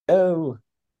Oh,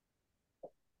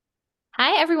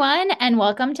 Hi, everyone, and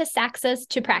welcome to SACSA's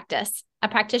To Practice, a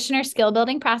practitioner skill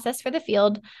building process for the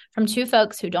field from two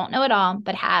folks who don't know it all,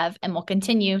 but have and will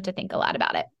continue to think a lot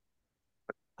about it.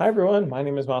 hi everyone. My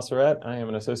name is Myles Surrett. I am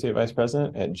an associate vice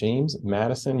president at James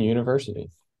Madison University.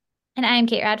 And I am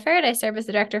Kate Radford. I serve as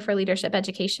the Director for Leadership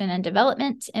Education and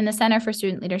Development in the Center for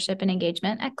Student Leadership and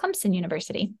Engagement at Clemson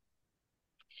University.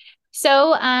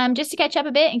 So, just to catch up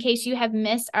a bit, in case you have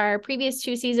missed our previous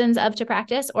two seasons of To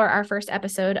Practice or our first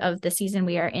episode of the season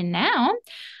we are in now,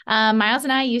 Myles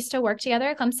and I used to work together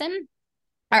at Clemson.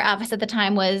 Our office at the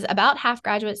time was about half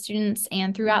graduate students,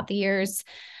 and throughout the years,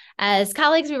 as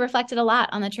colleagues, we reflected a lot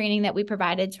on the training that we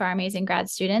provided to our amazing grad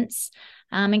students,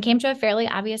 and came to a fairly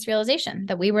obvious realization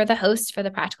that we were the hosts for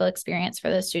the practical experience for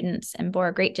those students and bore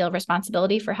a great deal of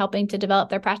responsibility for helping to develop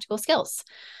their practical skills.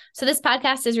 So this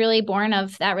podcast is really born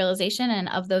of that realization and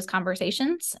of those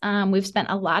conversations. We've spent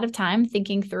a lot of time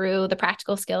thinking through the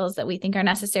practical skills that we think are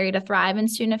necessary to thrive in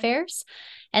student affairs.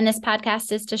 And this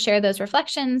podcast is to share those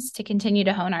reflections, to continue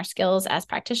to hone our skills as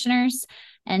practitioners,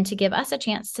 and to give us a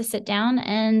chance to sit down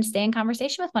and stay in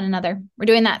conversation with one another. We're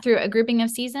doing that through a grouping of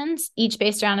seasons, each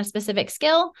based around a specific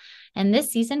skill. And this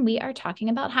season, we are talking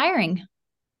about hiring.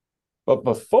 But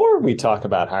before we talk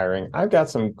about hiring, I've got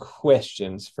some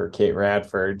questions for Kate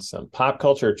Radford, some pop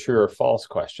culture true or false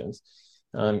questions.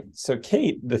 So,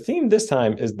 Kate, the theme this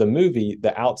time is the movie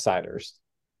The Outsiders.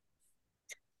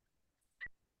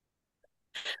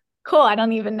 Cool. I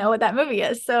don't even know what that movie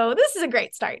is. So this is a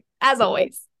great start, as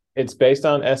always. It's based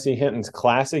on S.E. Hinton's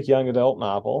classic young adult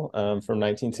novel from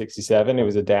 1967. It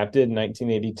was adapted in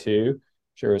 1982.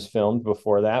 Sure, it was filmed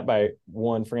before that by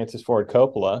one Francis Ford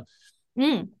Coppola.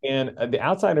 And The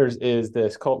Outsiders is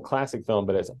this cult classic film,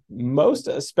 but it's most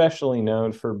especially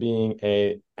known for being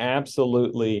a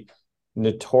absolutely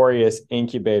notorious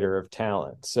incubator of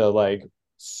talent. So like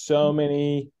so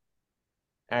many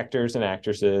actors and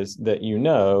actresses that that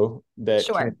came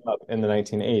Sure. up in the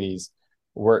 1980s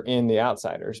were in The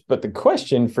Outsiders. But the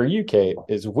question for you, Kate,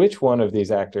 is which one of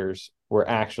these actors were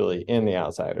actually in The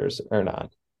Outsiders or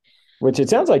not? Which it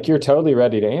sounds like you're totally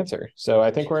ready to answer. So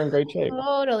I think we're in great shape.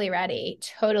 Totally ready.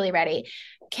 Totally ready.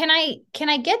 Can I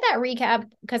get that recap?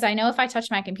 Because I know if I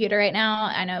touch my computer right now,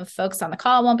 I know folks on the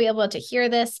call won't be able to hear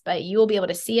this, but you will be able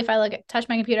to see if touch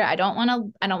my computer. I don't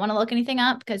want to look anything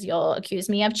up because you'll accuse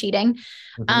me of cheating.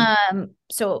 Mhm.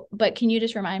 But can you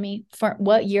just remind me for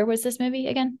what year was this movie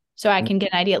again? So I can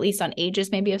get an idea at least on ages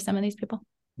maybe of some of these people.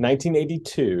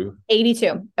 1982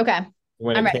 82. Okay.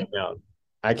 when I'm it came ready. out.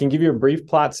 I can give you a brief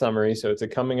plot summary. So it's a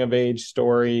coming of age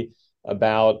story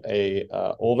about a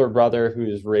older brother who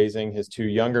is raising his two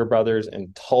younger brothers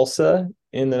in Tulsa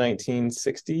in the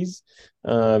 1960s,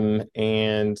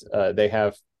 and they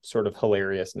have sort of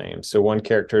hilarious names. So one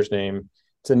character's name,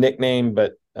 it's a nickname,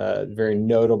 but very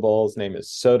notable. His name is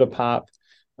Soda Pop.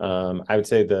 I would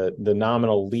say the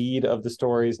nominal lead of the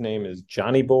story's name is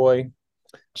Johnny Boy.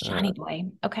 Johnny Boy.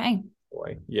 Okay.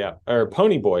 Boy, yeah, or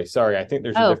Pony Boy. Sorry, I think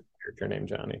there's a Oh, different character named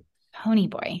Johnny. Pony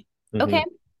Boy. Mm-hmm. Okay.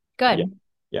 Yeah, Good.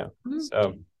 yeah. Mhm.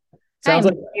 So sounds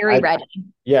like I'm very I, ready.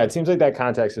 yeah, it seems like that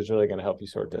context is really going to help you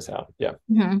sort this out. Yeah.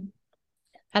 Mhm.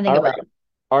 I think All it right. will.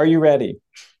 Are you ready?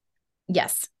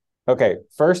 Yes. Okay.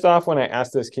 First off, when I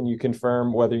ask this, can you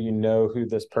confirm whether you know who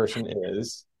this person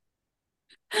is?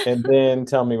 And then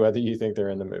tell me whether you think they're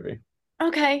in the movie.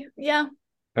 Okay. Yeah.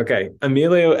 Okay.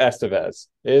 Emilio Estevez.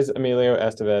 Is Emilio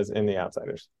Estevez in The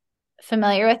Outsiders?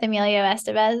 Familiar with Emilio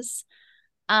Estevez.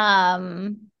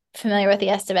 Familiar with the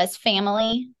Estevez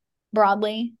family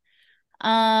broadly.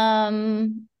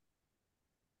 Um,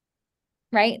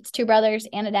 right? It's two brothers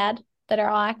and a dad that are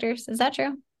all actors. Is that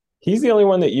true? He's the only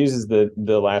one that uses the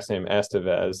last name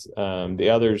Estevez. The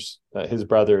others, his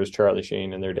brother is Charlie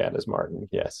Sheen, and their dad is Martin.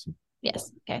 Yes.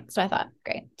 Yes. Okay. So I thought,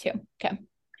 great. Two. Okay.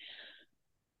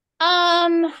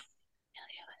 Emilio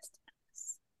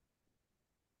Estevez.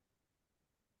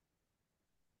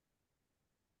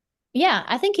 Yeah,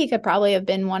 I think he could probably have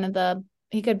been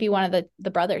he could be one of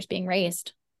the brothers being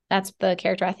raised. That's the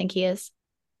character I think he is.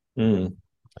 Mm.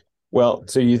 Well,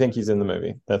 so you think he's in the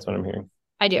movie? That's what I'm hearing.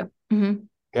 I do. Hmm.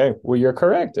 Okay. Well, you're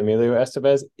correct. Emilio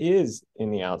Estevez is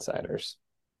in The Outsiders.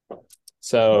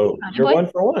 So Johnny you're Boy. 1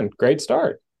 for 1. Great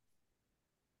start.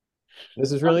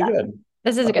 This is Love really that. good.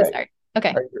 This is a good Okay. start.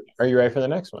 Okay. Are you ready for the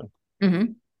next one? Hmm.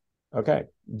 Okay.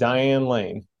 Diane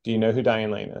Lane. Do you know who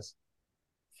Diane Lane is?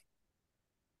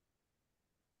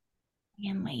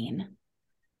 Diane Lane.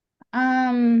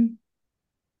 Um,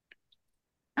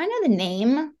 I know the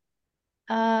name.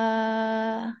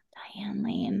 Diane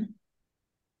Lane.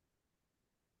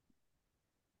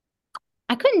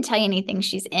 I couldn't tell you anything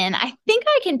she's in. I think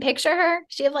I can picture her.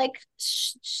 She had like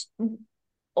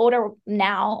older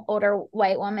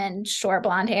white woman, short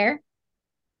blonde hair,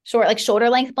 short, like shoulder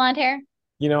length blonde hair.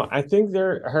 I think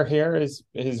her hair is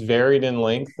varied in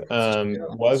length.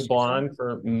 Was blonde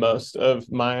for most of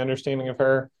my understanding of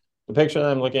her. The picture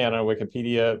that I'm looking at on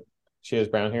Wikipedia, she has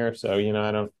brown hair. So, I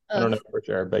don't know for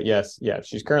sure. But yes, yeah,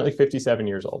 she's currently 57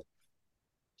 years old.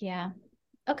 Yeah.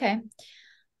 Okay.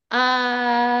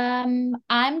 I'm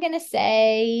gonna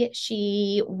say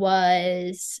she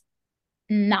was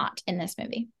not in this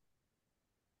movie.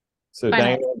 So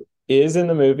Diana is in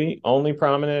the movie, only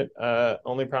prominent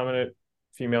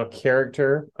female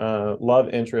character, love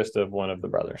interest of one of the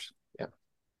brothers. Yeah.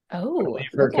 Oh,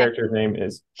 her character's name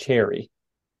is Cherry.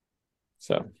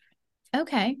 So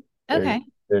okay.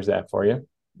 There's that for you.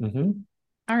 Mm-hmm.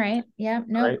 All right. Yeah.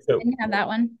 No, nope. So didn't have that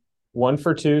one. 1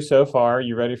 for 2 so far.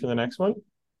 You ready for the next one?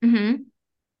 Mm-hmm.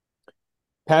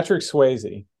 Patrick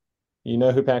Swayze. You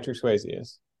know who Patrick Swayze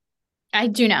is? I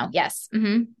do know. Yes.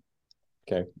 Mm-hmm.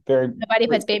 Okay. Nobody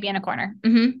puts baby in a corner.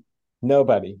 Mm-hmm.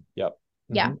 Nobody. Yep.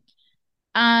 Mm-hmm. Yeah.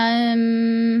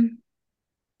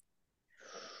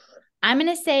 I'm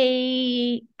gonna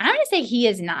say he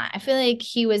is not. I feel like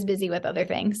he was busy with other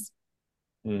things.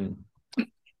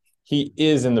 He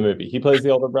is in the movie. He plays the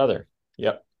older brother.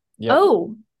 Yep.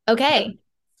 Oh, okay.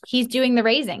 He's doing the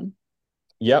raising.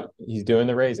 Yep, he's doing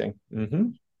the raising.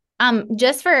 Mm-hmm.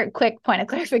 Just for a quick point of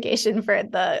clarification for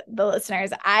the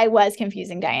listeners, I was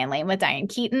confusing Diane Lane with Diane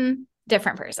Keaton,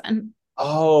 different person.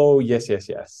 Oh, yes.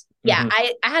 Yeah,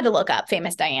 I had to look up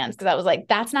famous Dianes because I was like,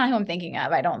 that's not who I'm thinking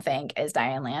of. I don't think is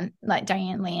Diane Lane, like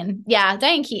Diane Lane. Yeah,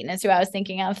 Diane Keaton is who I was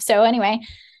thinking of. So anyway,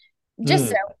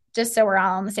 just so we're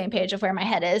all on the same page of where my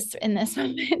head is in this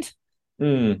moment.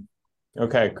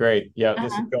 Okay, great. Yeah,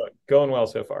 this is going well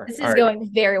so far. This is going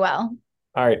very well.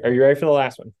 All right, are you ready for the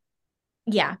last one?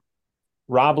 Yeah.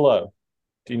 Rob Lowe.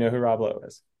 Do you know who Rob Lowe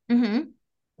is? Mm-hmm.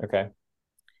 Okay.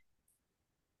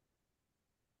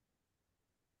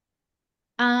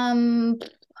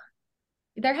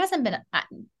 There hasn't been.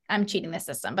 I'm cheating the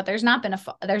system, but there's not been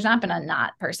a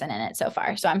not person in it so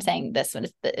far. So I'm saying this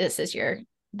is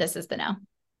the no,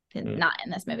 not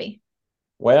in this movie.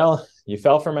 Well, you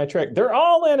fell for my trick. They're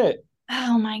all in it.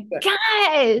 Oh my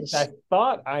gosh! I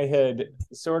thought I had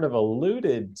sort of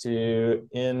alluded to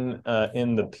in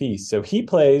the piece. So he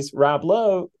plays Rob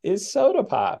Lowe is Soda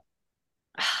Pop.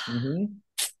 Mm-hmm.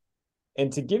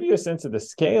 And to give you a sense of the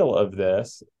scale of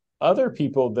this, other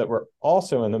people that were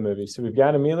also in the movie. So we've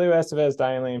got Emilio Estevez,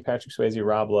 Diane Lane, Patrick Swayze,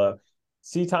 Rob Lowe.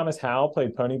 C. Thomas Howell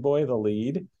played Ponyboy, the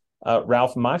lead.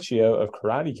 Ralph Macchio of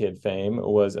Karate Kid fame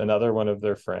was another one of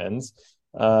their friends.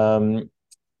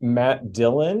 Matt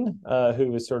Dillon,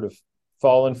 who was sort of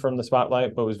fallen from the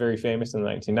spotlight but was very famous in the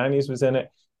 1990s, was in it,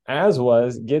 as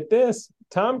was, get this,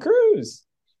 Tom Cruise.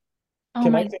 Oh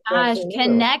my gosh,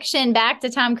 connection back to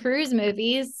Tom Cruise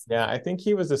movies. Yeah, I think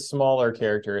he was a smaller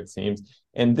character, it seems.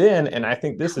 And then, and I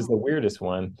think this is the weirdest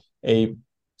one, a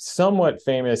somewhat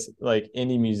famous like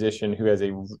indie musician who has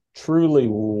a truly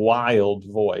wild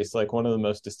voice, like one of the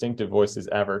most distinctive voices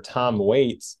ever, Tom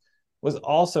Waits, was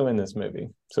also in this movie.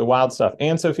 So wild stuff.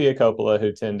 And Sofia Coppola,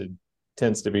 who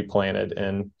tends to be planted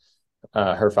in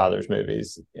her father's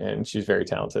movies, and she's very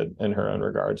talented in her own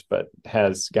regards, but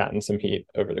has gotten some heat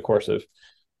over the course of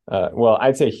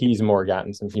I'd say he's more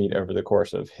gotten some heat over the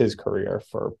course of his career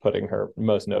for putting her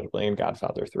most notably in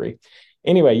Godfather 3.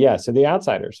 Anyway, yeah, so The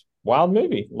Outsiders, wild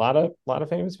movie, a lot of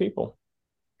famous people.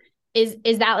 Is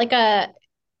that like a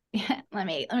let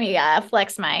me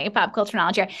flex my pop culture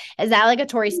knowledge here. Is that like a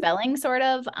Tori Spelling sort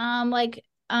of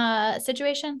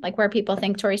situation, like where people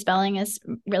think Tori Spelling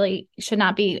should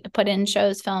not be put in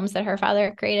shows, films that her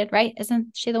father created, right?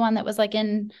 Isn't she the one that was like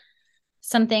in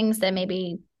some things that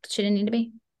maybe she didn't need to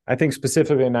be? I think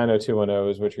specifically 90210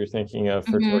 is what you're thinking of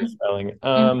for Tori Spelling.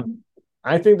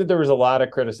 I think that there was a lot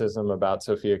of criticism about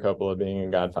Sofia Coppola being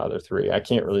in Godfather 3. I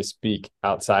can't really speak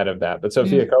outside of that, but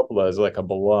Sofia Coppola is like a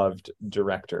beloved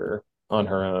director on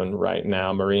her own right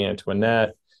now. Marie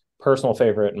Antoinette, personal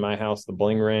favorite in my house, The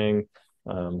Bling Ring,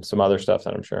 some other stuff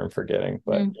that I'm sure I'm forgetting,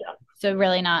 but yeah. So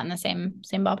really not in the same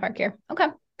ballpark here. Okay,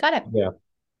 got it.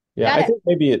 Yeah, I think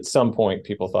maybe at some point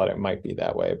people thought it might be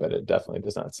that way, but it definitely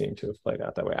does not seem to have played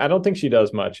out that way. I don't think she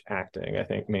does much acting. I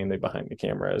think mainly behind the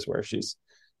camera is where she's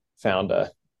found a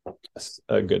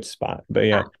good spot. But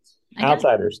yeah,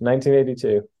 Outsiders,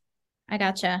 1982. I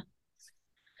gotcha.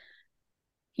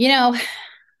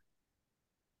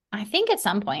 I think at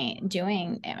some point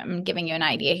I'm giving you an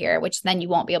idea here, which then you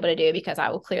won't be able to do because I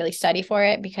will clearly study for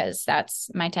it because that's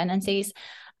my tendencies.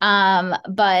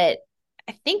 But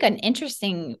I think an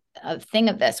interesting thing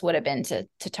of this would have been to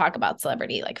talk about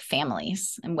celebrity like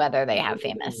families and whether they have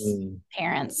famous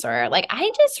parents or like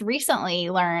I just recently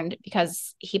learned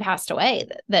because he passed away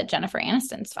that Jennifer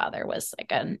Aniston's father was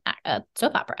like a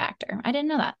soap opera actor. I didn't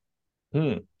know that.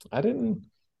 I didn't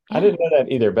know that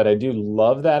either, but I do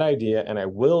love that idea and I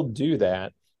will do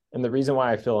that. And the reason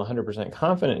why I feel 100%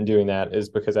 confident in doing that is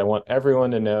because I want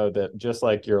everyone to know that just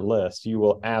like your list, you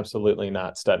will absolutely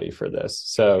not study for this.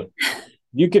 So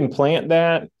you can plant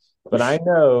that, but I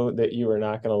know that you are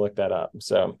not going to look that up.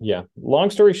 So yeah, long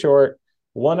story short,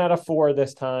 1 out of 4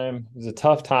 this time. It was a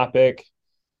tough topic.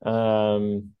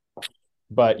 But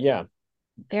yeah.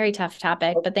 Very tough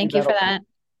topic, but thank you for that.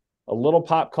 A little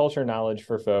pop culture knowledge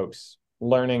for folks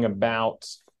learning about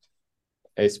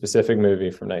a specific movie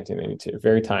from 1982.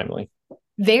 Very timely.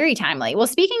 Very timely. Well,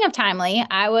 speaking of timely,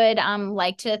 I would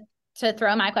like to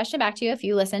throw my question back to you. If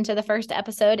you listen to the first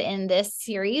episode in this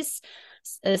series,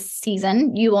 this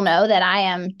season, you will know that I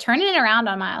am turning it around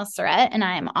on Myles Surrett, and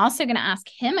I am also going to ask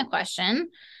him a question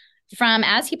from,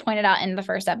 as he pointed out in the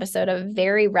first episode, a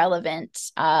very relevant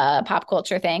pop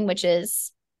culture thing, which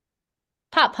is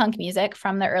pop punk music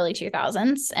from the early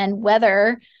 2000s, and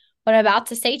whether what I'm about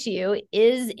to say to you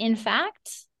is in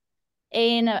fact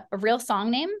a real song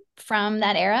name from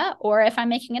that era, or if I'm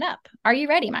making it up. Are you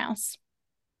ready, Myles?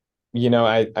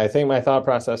 I think my thought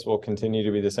process will continue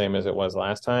to be the same as it was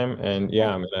last time. And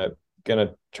yeah, I'm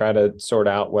gonna try to sort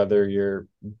out whether you're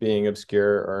being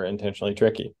obscure or intentionally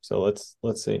tricky. So let's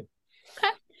see.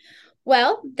 Okay.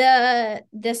 Well,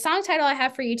 the song title I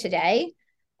have for you today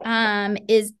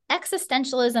is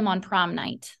Existentialism on Prom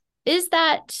Night. Is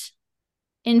that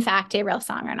in fact a real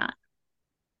song or not?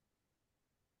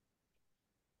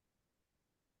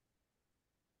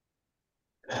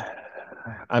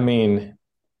 I mean,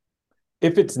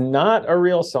 if it's not a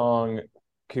real song,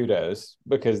 kudos,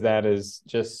 because that is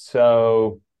just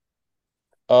so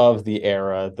of the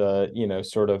era, the,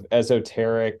 sort of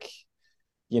esoteric,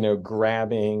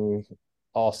 grabbing,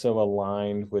 also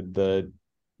aligned with the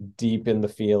deep in the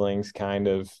feelings kind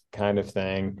of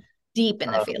thing. Deep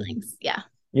in the feelings. Yeah.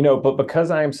 But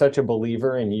because I'm such a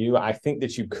believer in you, I think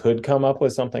that you could come up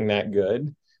with something that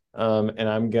good. And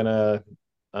I'm gonna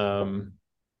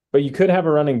but you could have a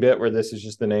running bit where this is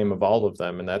just the name of all of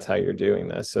them, and that's how you're doing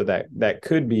this. So that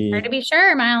could be hard to be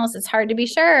sure, Myles. It's hard to be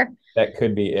sure. That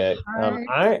could be it.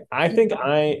 I think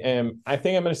I'm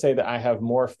going to say that I have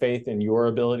more faith in your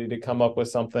ability to come up with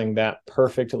something that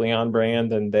perfectly on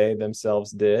brand than they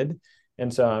themselves did.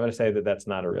 And so I'm going to say that that's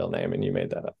not a real name, and you made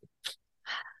that up.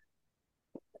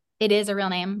 It is a real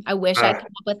name. I wish I'd come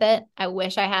up with it. I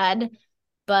wish I had.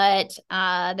 But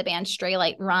the band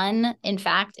Straylight Run, in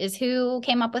fact, is who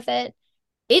came up with it.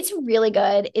 It's really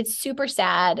good. It's super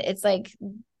sad. It's like,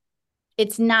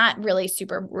 it's not really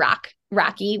super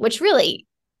rocky, which really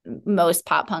most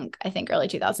pop punk, I think early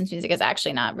 2000s music is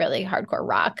actually not really hardcore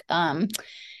rock.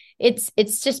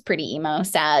 It's just pretty emo,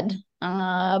 sad.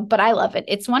 But I love it.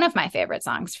 It's one of my favorite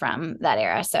songs from that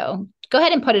era. So go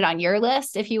ahead and put it on your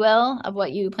list, if you will, of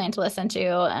what you plan to listen to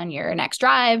on your next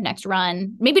drive, next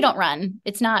run. Maybe don't run.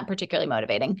 It's not particularly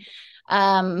motivating.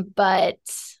 But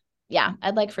yeah,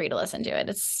 I'd like for you to listen to it.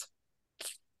 It's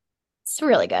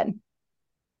really good.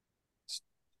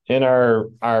 In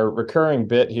our recurring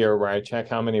bit here where I check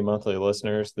how many monthly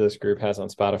listeners this group has on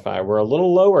Spotify, we're a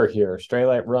little lower here.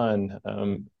 Straylight Run,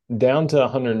 down to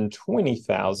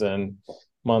 120,000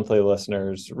 monthly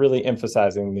listeners, really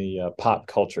emphasizing the pop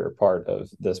culture part of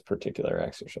this particular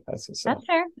exercise. So.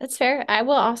 That's fair. I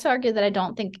will also argue that I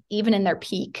don't think even in their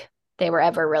peak, they were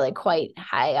ever really quite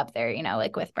high up there,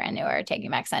 like with Brand New or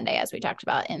Taking Back Sunday, as we talked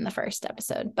about in the first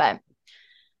episode. But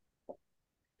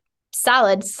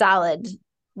solid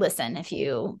listen if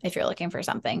you're looking for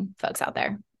something, folks out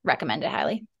there. Recommend it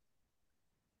highly.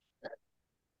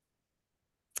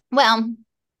 Well,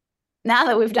 now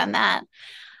that we've done that,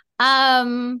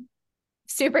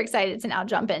 super excited to now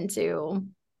jump into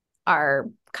our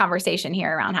conversation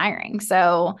here around hiring.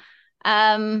 So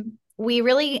we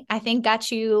really, I think,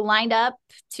 got you lined up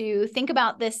to think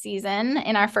about this season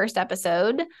in our first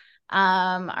episode.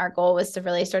 Our goal was to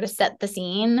really sort of set the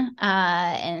scene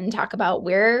and talk about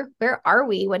where are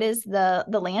we? What is the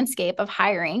landscape of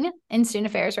hiring in student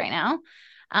affairs right now?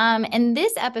 In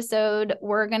this episode,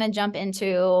 we're going to jump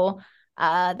into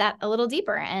that a little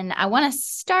deeper. And I want to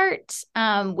start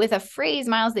with a phrase,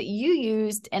 Myles, that you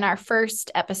used in our first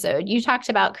episode. You talked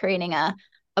about creating a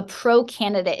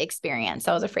pro-candidate experience.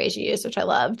 That was a phrase you used, which I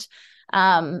loved.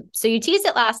 So you teased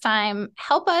it last time.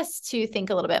 Help us to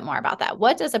think a little bit more about that.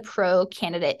 What does a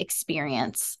pro-candidate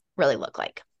experience really look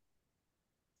like?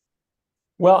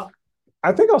 Well,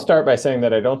 I think I'll start by saying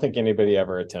that I don't think anybody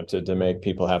ever attempted to make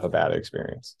people have a bad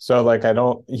experience. So like, I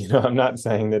don't, I'm not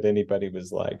saying that anybody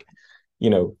was like, you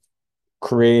know,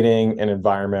 creating an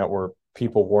environment where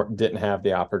people didn't have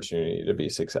the opportunity to be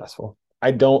successful. I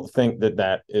don't think that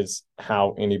that is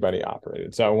how anybody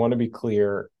operated. So I want to be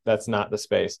clear, that's not the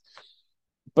space.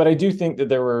 But I do think that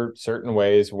there were certain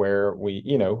ways where we,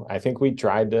 I think we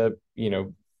tried to,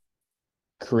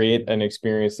 create an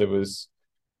experience that was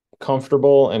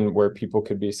comfortable and where people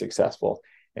could be successful.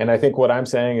 And I think what I'm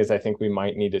saying is I think we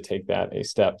might need to take that a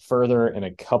step further in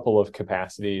a couple of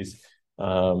capacities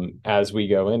as we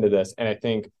go into this. And I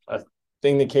think a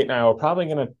thing that Kate and I are probably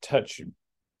going to touch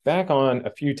back on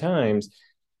a few times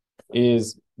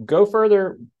is go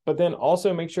further, but then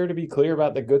also make sure to be clear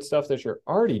about the good stuff that you're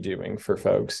already doing for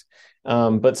folks.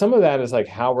 But some of that is like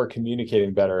how we're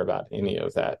communicating better about any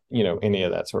of that, any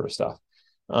of that sort of stuff.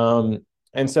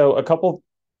 And so a couple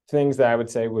things that I would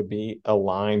say would be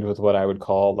aligned with what I would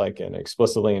call like an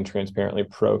explicitly and transparently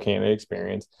pro-candidate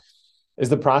experience is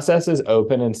the process is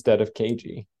open instead of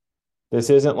cagey. This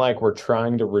isn't like we're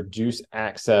trying to reduce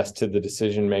access to the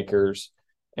decision makers.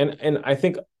 And I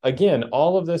think, again,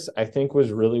 all of this, I think,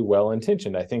 was really well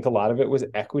intentioned. I think a lot of it was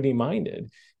equity minded.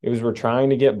 It was we're trying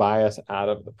to get bias out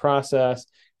of the process,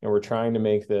 and we're trying to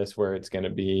make this where it's going to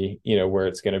be, where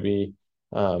it's going to be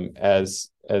as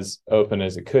open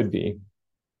as it could be,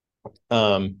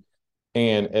 and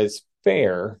as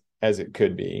fair as it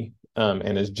could be,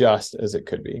 and as just as it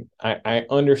could be. I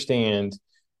understand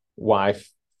why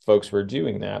folks were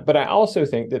doing that, but I also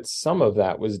think that some of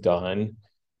that was done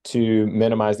to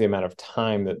minimize the amount of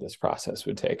time that this process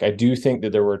would take. I do think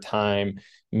that there were time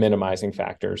minimizing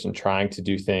factors and trying to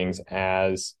do things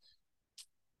as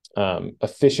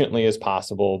efficiently as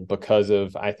possible because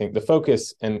of, I think, the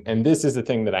focus. And this is the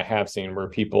thing that I have seen where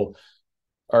people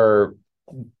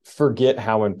forget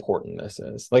how important this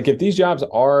is. Like if these jobs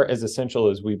are as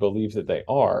essential as we believe that they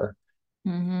are,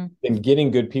 then getting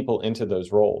good people into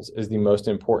those roles is the most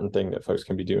important thing that folks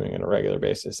can be doing on a regular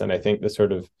basis. And I think the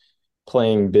sort of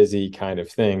playing busy kind of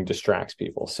thing distracts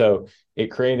people. So it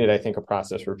created, I think, a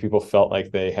process where people felt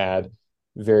like they had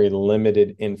very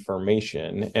limited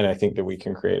information. And I think that we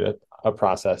can create a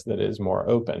process that is more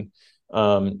open.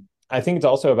 I think it's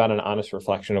also about an honest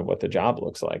reflection of what the job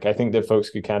looks like. I think that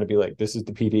folks could kind of be like, this is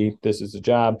the PD, this is the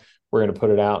job, we're going to put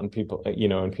it out, and people,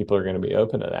 and people are going to be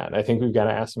open to that. And I think we've got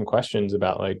to ask some questions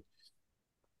about like,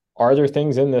 are there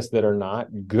things in this that are not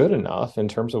good enough in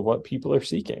terms of what people are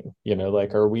seeking?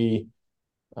 Like, are we,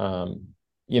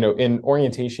 in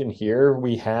orientation here,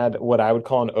 we had what I would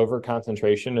call an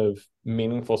over-concentration of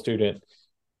meaningful student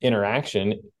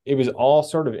interaction. It was all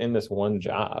sort of in this one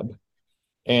job.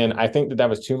 And I think that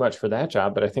was too much for that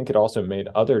job, but I think it also made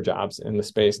other jobs in the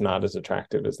space not as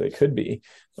attractive as they could be.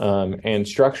 And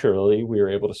structurally, we were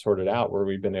able to sort it out where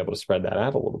we've been able to spread that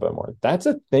out a little bit more. That's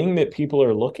a thing that people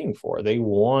are looking for. They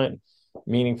want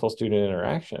meaningful student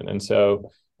interaction. And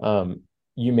so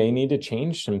you may need to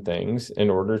change some things in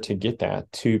order to get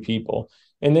that to people,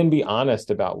 and then be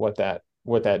honest about what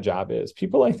that job is.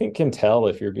 People, I think, can tell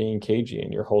if you're being cagey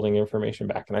and you're holding information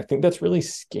back. And I think that's really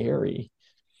scary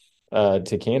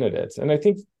to candidates. And I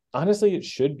think, honestly, it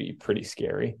should be pretty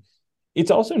scary.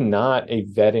 It's also not a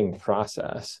vetting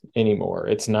process anymore.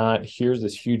 It's not, here's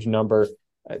this huge number.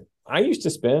 I used to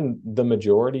spend the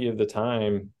majority of the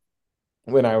time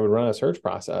when I would run a search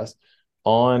process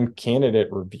on candidate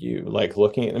review, like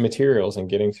looking at the materials and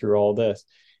getting through all this.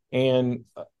 And,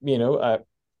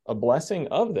 a blessing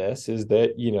of this is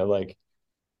that, like,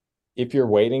 if you're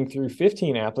wading through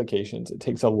 15 applications, it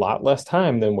takes a lot less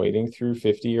time than wading through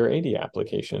 50 or 80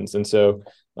 applications. And so,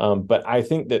 but I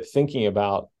think that thinking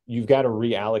about, you've got to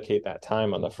reallocate that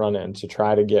time on the front end to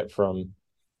try to get from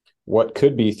what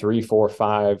could be 3, 4,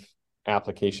 5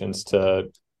 applications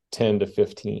to 10 to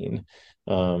 15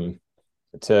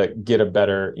 to get a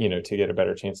better,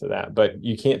 chance of that. But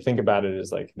you can't think about it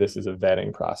as like, this is a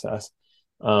vetting process.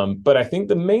 But I think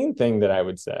the main thing that I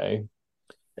would say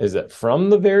is that from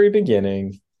the very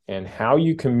beginning and how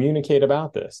you communicate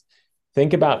about this,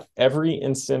 think about every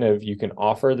incentive you can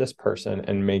offer this person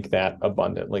and make that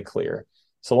abundantly clear.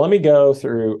 So let me go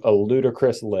through a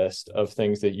ludicrous list of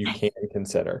things that you can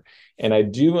consider. And I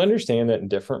do understand that in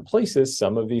different places,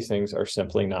 some of these things are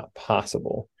simply not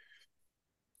possible.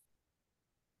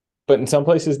 But in some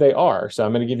places they are. So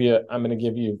I'm going to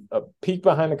give you a peek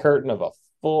behind the curtain of a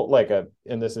full,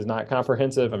 and this is not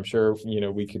comprehensive. I'm sure,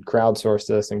 we could crowdsource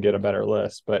this and get a better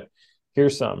list, but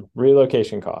here's some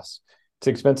relocation costs. It's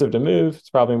expensive to move.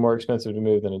 It's probably more expensive to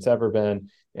move than it's ever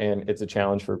been. And it's a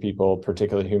challenge for people,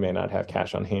 particularly who may not have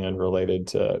cash on hand related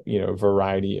to, a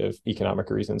variety of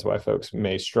economic reasons why folks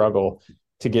may struggle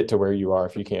to get to where you are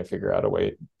if you can't figure out a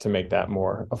way to make that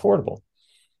more affordable.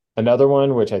 Another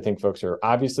one, which I think folks are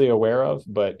obviously aware of,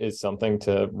 but is something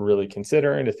to really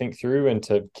consider and to think through and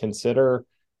to consider,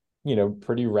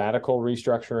 pretty radical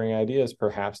restructuring ideas,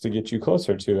 perhaps to get you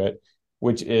closer to it,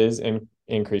 which is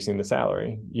increasing the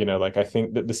salary. I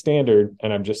think that the standard,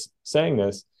 and I'm just saying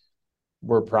this,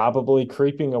 we're probably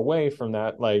creeping away from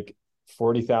that like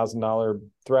 $40,000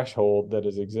 threshold that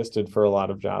has existed for a lot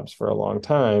of jobs for a long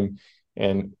time.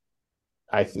 And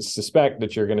I suspect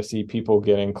that you're going to see people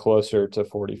getting closer to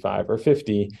 45 or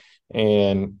 50,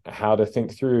 and how to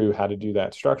think through how to do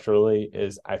that structurally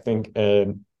is, I think,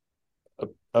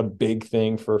 a big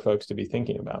thing for folks to be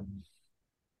thinking about.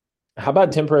 How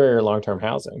about temporary or long-term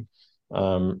housing?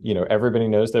 Everybody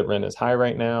knows that rent is high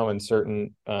right now, and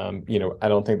certain, I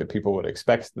don't think that people would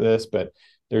expect this, but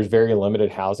there's very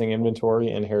limited housing inventory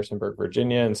in Harrisonburg,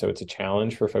 Virginia. And so it's a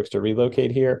challenge for folks to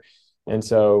relocate here. And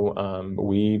so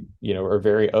we, are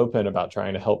very open about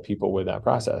trying to help people with that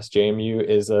process.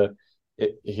 JMU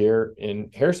here in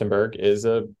Harrisonburg is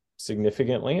a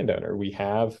significant landowner. We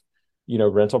have,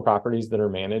 rental properties that are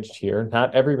managed here.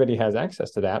 Not everybody has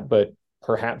access to that, but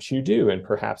perhaps you do. And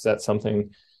perhaps that's something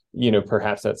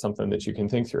that you can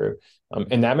think through.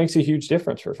 And that makes a huge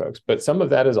difference for folks. But some of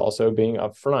that is also being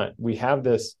upfront. We have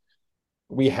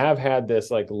had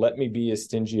this like, let me be as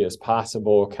stingy as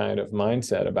possible kind of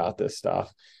mindset about this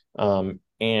stuff.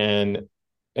 And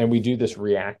we do this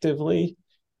reactively,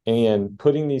 and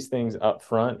putting these things up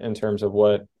front in terms of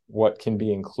what can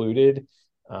be included,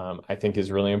 I think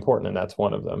is really important. And that's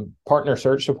one of them. Partner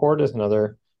search support is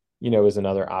another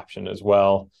option as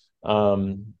well.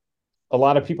 A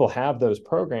lot of people have those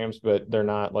programs, but they're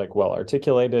not like well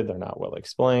articulated. They're not well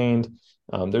explained.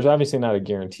 There's obviously not a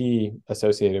guarantee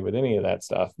associated with any of that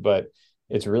stuff, but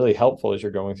it's really helpful as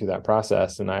you're going through that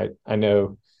process. And I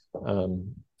know,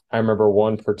 I remember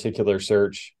one particular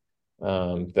search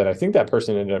that I think that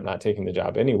person ended up not taking the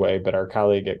job anyway, but our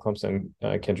colleague at Clemson,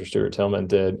 Kendra Stewart-Tillman,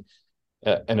 did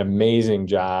an amazing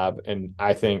job, and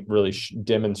I think really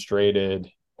demonstrated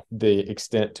the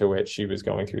extent to which she was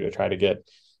going through to try to get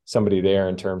somebody there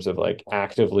in terms of like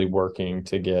actively working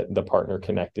to get the partner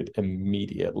connected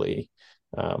immediately,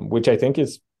 which I think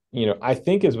is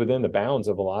within the bounds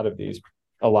of a lot of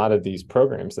these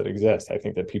programs that exist. I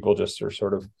think that people just are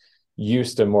sort of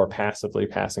used to more passively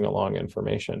passing along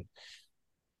information.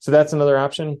 So that's another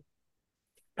option.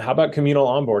 How about communal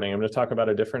onboarding? I'm going to talk about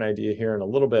a different idea here in a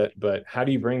little bit, but how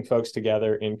do you bring folks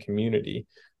together in community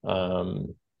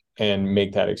and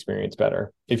make that experience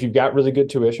better? If you've got really good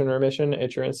tuition remission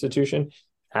at your institution,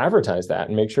 advertise that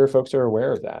and make sure folks are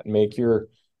aware of that. Make your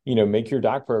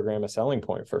doc program a selling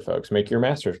point for folks. Make your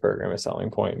master's program a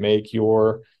selling point. Make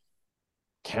your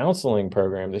counseling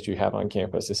program that you have on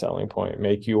campus a selling point.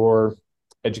 Make your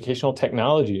educational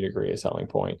technology degree a selling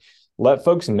point. Let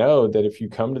folks know that if you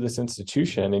come to this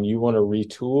institution and you want to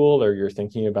retool, or you're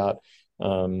thinking about,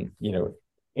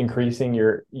 increasing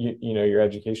your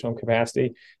educational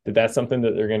capacity, that's something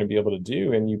that they're going to be able to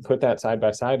do. And you put that side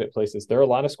by side at places. There are a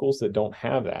lot of schools that don't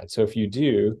have that. So if you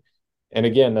do, and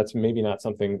again, that's maybe not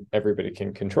something everybody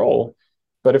can control,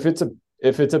 but if it's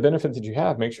a benefit that you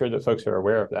have, make sure that folks are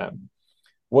aware of that.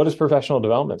 What does professional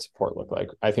development support look like?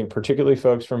 I think particularly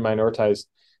folks from minoritized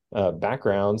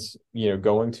backgrounds,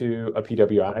 going to a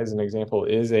PWI as an example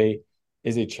is a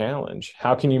challenge.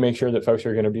 How can you make sure that folks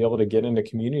are going to be able to get into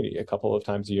community a couple of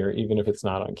times a year, even if it's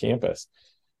not on campus?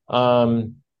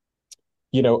 Can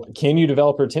you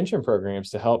develop retention programs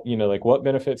to help, like what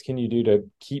benefits can you do to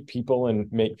keep people and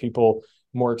make people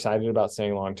more excited about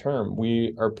staying long-term?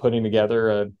 We are putting together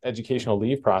an educational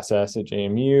leave process at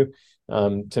JMU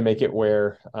to make it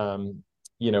where,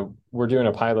 we're doing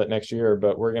a pilot next year,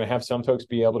 but we're going to have some folks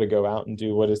be able to go out and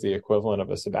do what is the equivalent of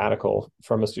a sabbatical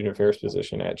from a student affairs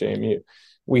position at JMU.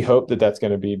 We hope that that's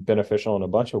going to be beneficial in a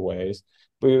bunch of ways.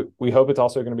 We hope it's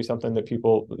also going to be something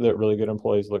that really good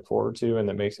employees look forward to and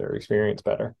that makes their experience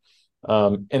better.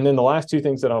 And then the last two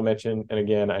things that I'll mention, and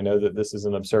again, I know that this is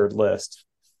an absurd list,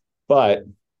 but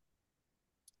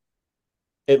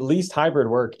at least hybrid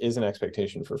work is an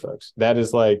expectation for folks. That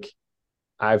is like,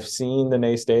 I've seen the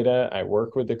NACE data. I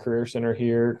work with the Career Center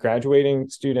here. Graduating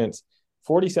students,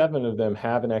 47 of them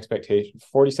have an expectation.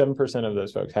 47% of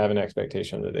those folks have an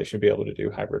expectation that they should be able to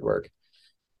do hybrid work.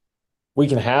 We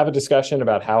can have a discussion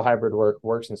about how hybrid work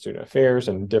works in student affairs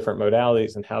and different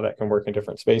modalities and how that can work in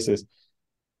different spaces.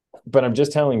 But I'm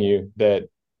just telling you that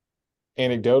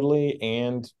anecdotally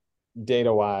and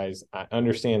data wise, I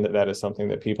understand that that is something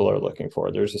that people are looking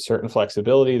for. There's a certain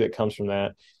flexibility that comes from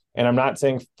that. And I'm not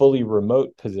saying fully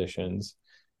remote positions,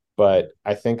 but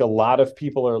I think a lot of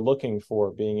people are looking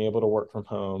for being able to work from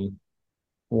home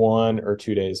 1 or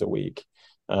 2 days a week.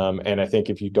 And I think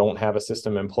if you don't have a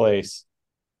system in place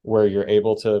where you're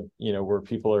able to, where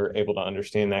people are able to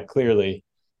understand that clearly,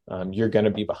 you're going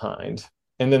to be behind.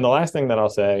 And then the last thing that I'll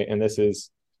say, and this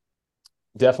is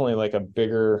definitely like a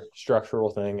bigger structural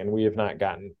thing, and we have not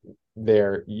gotten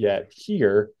there yet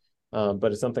here,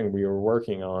 but it's something we were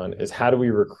working on, is how do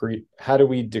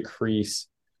we decrease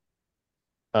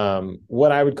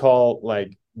what I would call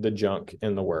like the junk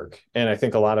in the work. And I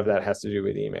think a lot of that has to do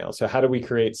with email. So how do we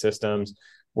create systems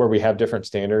where we have different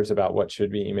standards about what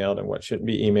should be emailed and what shouldn't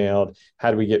be emailed?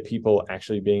 How do we get people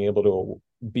actually being able to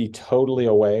be totally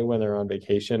away when they're on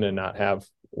vacation and not have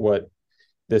what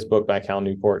this book by Cal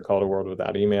Newport called A World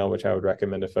Without Email, which I would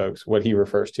recommend to folks, what he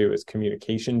refers to as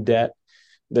communication debt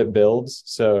that builds.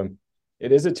 So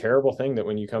it is a terrible thing that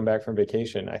when you come back from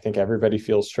vacation, I think everybody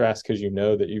feels stressed because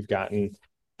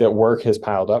that work has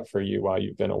piled up for you while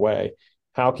you've been away.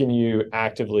 How can you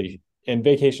actively, and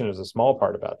vacation is a small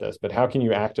part about this, but how can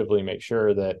you actively make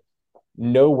sure that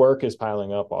no work is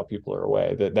piling up while people are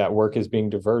away, that work is being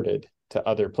diverted to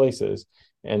other places,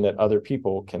 and that other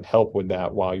people can help with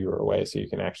that while you're away so you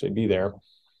can actually be there.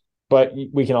 But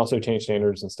we can also change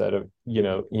standards instead of,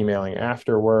 emailing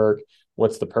after work.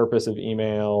 What's the purpose of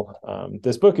email?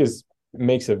 This book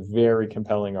makes a very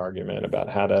compelling argument about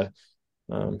how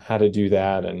to do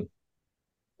that. And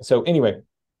so anyway,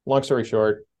 long story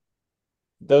short,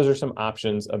 those are some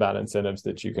options about incentives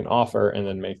that you can offer, and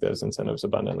then make those incentives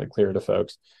abundantly clear to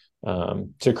folks,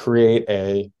 to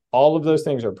create all of those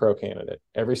things are pro candidate.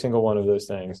 Every single one of those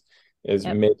things is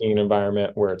making an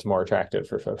environment where it's more attractive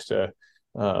for folks to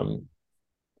want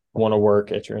to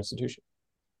work at your institution.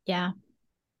 Yeah.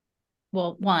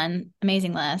 Well, one,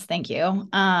 amazing list. Thank you.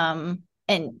 And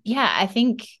yeah, I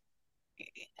think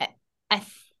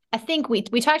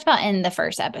we talked about in the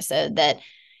first episode that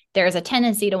there's a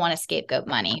tendency to want to scapegoat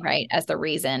money, right, as the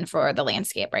reason for the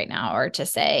landscape right now, or to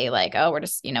say like, oh, we're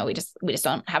just, we just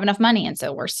don't have enough money, and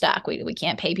so we're stuck. We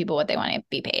can't pay people what they want to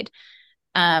be paid.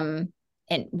 And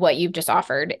what you've just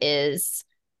offered is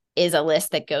a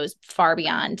list that goes far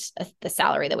beyond the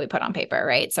salary that we put on paper,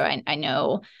 right? So I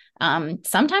know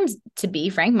sometimes, to be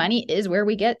frank, money is where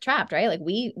we get trapped, right? Like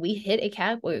we hit a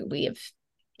cap. We have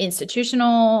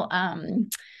institutional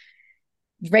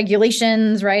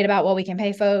regulations, right, about what we can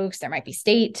pay folks. There might be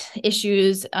state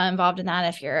issues involved in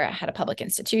that if you're at a public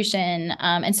institution.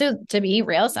 And so, to be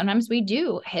real, sometimes we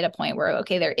do hit a point where,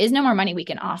 okay, there is no more money we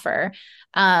can offer.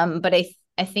 But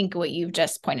I think what you've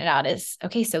just pointed out is,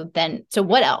 okay, so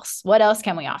what else? What else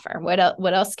can we offer?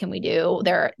 What else can we do?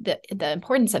 The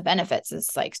importance of benefits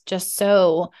is like just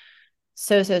so,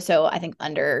 I think,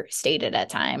 understated at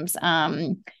times.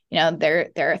 There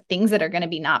are things that are going to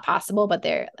be not possible, but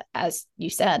as you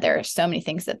said, there are so many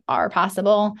things that are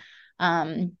possible.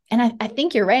 And I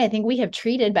think you're right. I think we have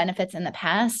treated benefits in the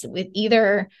past with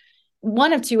either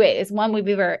one of two ways. One,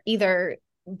 we've either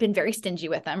been very stingy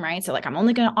with them, right? So like, I'm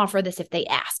only going to offer this if they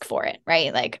ask for it,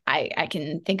 right? Like I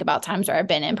can think about times where I've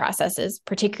been in processes,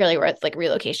 particularly where it's like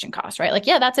relocation costs, right? Like,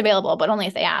 yeah, that's available, but only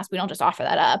if they ask. We don't just offer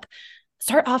that up.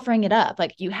 Start offering it up.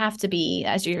 Like, you have to be,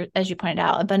 as you pointed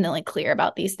out, abundantly clear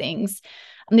about these things.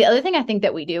 And the other thing I think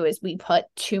that we do is we put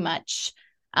too much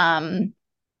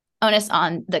onus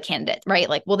on the candidate, right?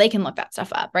 Like, well, they can look that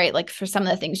stuff up, right? Like, for some of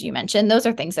the things you mentioned, those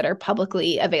are things that are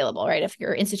publicly available, right? If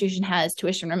your institution has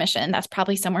tuition remission, that's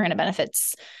probably somewhere in a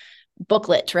benefits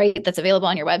booklet, right? That's available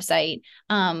on your website.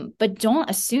 But don't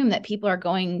assume that people are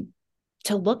going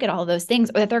to look at all of those things,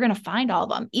 or that they're going to find all of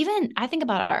them. Even I think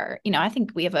about I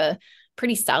think we have a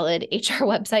pretty solid HR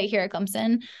website here at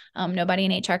Clemson. Nobody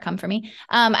in HR come for me.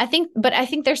 I think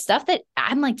there's stuff that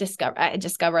I'm like, I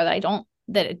discover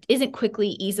that it isn't quickly,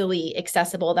 easily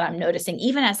accessible, that I'm noticing,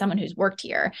 even as someone who's worked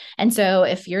here. And so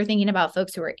if you're thinking about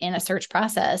folks who are in a search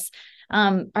process,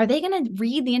 are they going to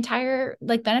read the entire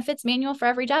like benefits manual for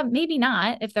every job? Maybe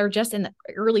not. If they're just in the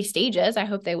early stages, I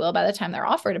hope they will by the time they're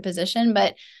offered a position,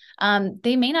 but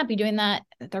they may not be doing that.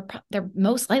 They're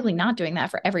most likely not doing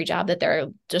that for every job that they're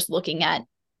just looking at,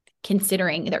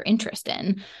 considering their interest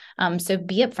in. So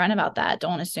be upfront about that.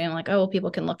 Don't assume like, oh, people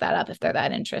can look that up if they're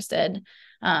that interested.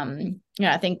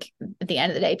 I think at the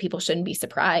end of the day, people shouldn't be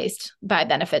surprised by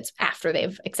benefits after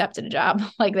they've accepted a job.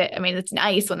 It's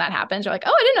nice when that happens. You're like,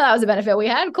 oh, I didn't know that was a benefit we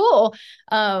had. Cool.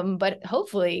 But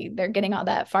hopefully they're getting all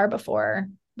that far before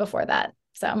that.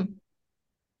 So.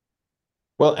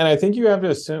 Well, and I think you have to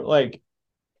assume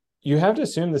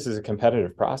this is a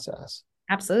competitive process.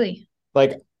 Absolutely.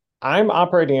 Like, I'm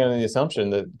operating on the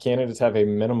assumption that candidates have a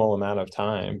minimal amount of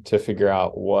time to figure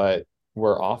out what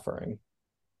we're offering.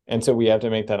 And so we have to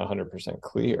make that 100%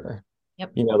 clear.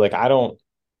 Yep. Like I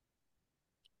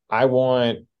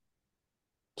want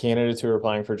candidates who are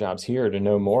applying for jobs here to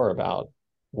know more about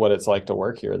what it's like to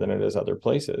work here than it is other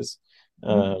places.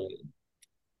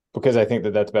 Because I think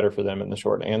that that's better for them in the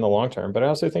short and the long term. But I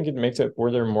also think it makes it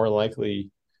where they're more likely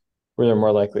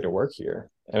to work here.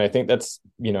 And I think that's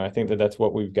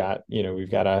what we've got.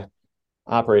 We've got to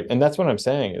operate. And that's what I'm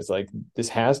saying is like, this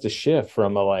has to shift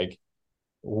from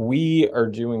we are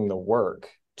doing the work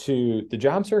to the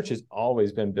job search has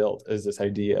always been built as this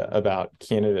idea about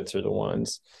candidates are the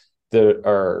ones that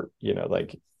are,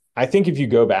 I think if you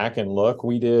go back and look,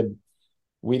 we did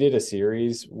a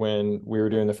series when we were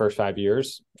doing the first 5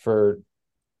 years for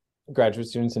graduate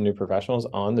students and new professionals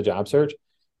on the job search.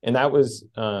 And that was,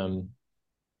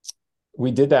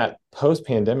 we did that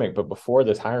post-pandemic, but before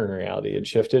this hiring reality had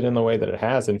shifted in the way that it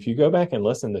has. And if you go back and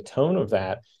listen, the tone of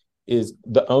that is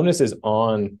the onus is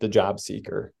on the job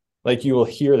seeker. Like you will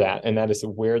hear that, and that is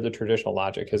where the traditional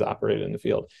logic has operated in the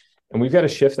field. And we've got to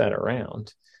shift that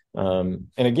around. And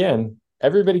again,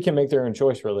 everybody can make their own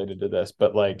choice related to this,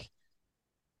 but like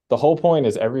the whole point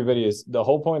is that everybody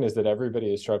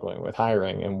is struggling with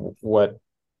hiring. And what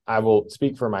I will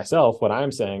speak for myself, what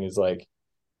I'm saying is like,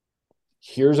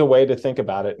 here's a way to think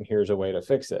about it and here's a way to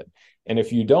fix it. And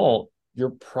if you don't, you're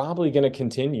probably going to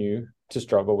continue to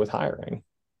struggle with hiring.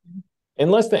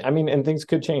 Unless and things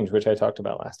could change, which I talked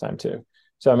about last time too.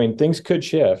 So, things could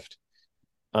shift.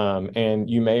 And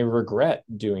you may regret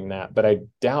doing that, but I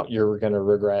doubt you're going to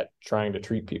regret trying to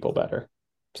treat people better.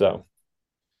 So.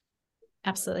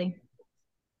 Absolutely.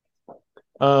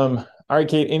 All right,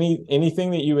 Kate,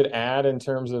 anything that you would add in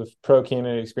terms of pro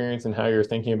candidate experience and how you're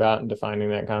thinking about and defining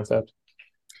that concept?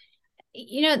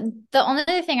 The only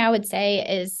other thing I would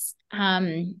say is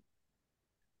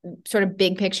sort of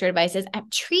big picture advice is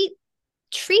treat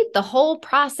the whole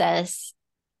process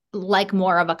like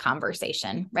more of a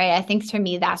conversation, right? I think to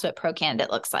me, that's what pro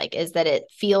candidate looks like, is that it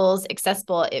feels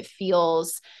accessible. It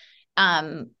feels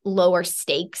lower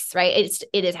stakes, right?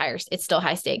 It is higher. It's still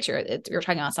high stakes. You're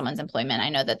talking about someone's employment. I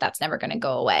know that that's never going to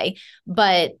go away,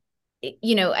 but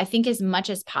I think as much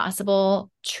as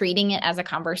possible, treating it as a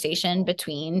conversation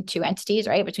between two entities,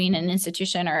 right? Between an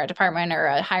institution or a department or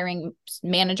a hiring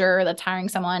manager that's hiring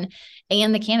someone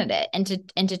and the candidate, and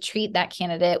to treat that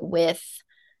candidate with,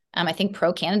 I think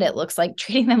pro candidate looks like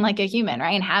treating them like a human,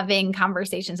 right? And having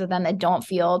conversations with them that don't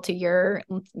feel, to your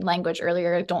language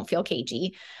earlier, don't feel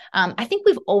cagey. I think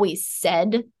we've always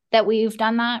said that we've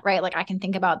done that, right? Like I can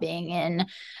think about being in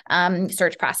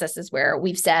search processes where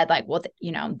we've said like, well,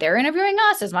 they're interviewing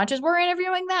us as much as we're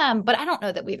interviewing them. But I don't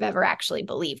know that we've ever actually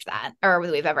believed that, or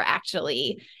we've ever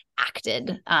actually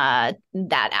acted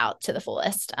that out to the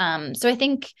fullest. So I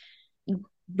think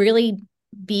really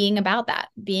being about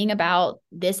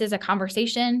this is a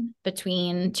conversation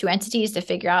between two entities to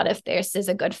figure out if this is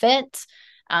a good fit,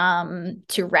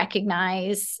 to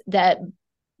recognize that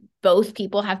both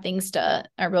people have things to,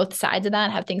 or both sides of that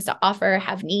have things to offer,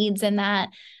 have needs in that,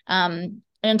 and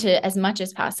to, as much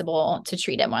as possible, to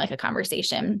treat it more like a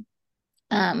conversation.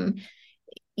 I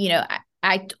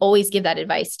always give that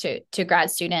advice to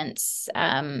grad students.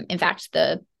 In fact,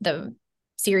 the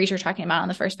series you're talking about on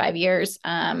the first 5 years,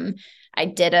 I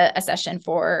did a session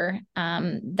for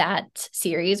that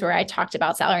series where I talked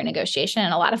about salary negotiation.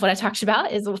 And a lot of what I talked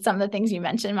about is some of the things you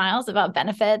mentioned, Myles, about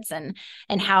benefits and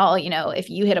how, if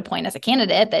you hit a point as a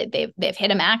candidate that they've hit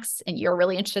a max and you're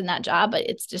really interested in that job, but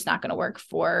it's just not going to work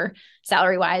for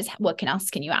salary wise, what else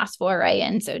can you ask for? Right.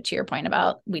 And so to your point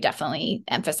about, we definitely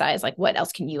emphasize like, what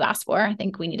else can you ask for? I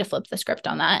think we need to flip the script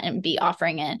on that and be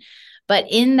offering it.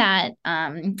 But in that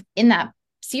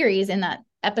series, in that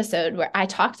episode where I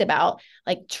talked about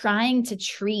like trying to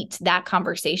treat that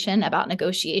conversation about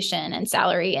negotiation and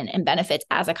salary and benefits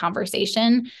as a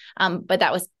conversation. But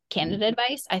that was candidate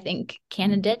advice. I think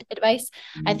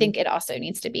it also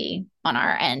needs to be on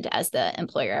our end as the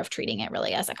employer of treating it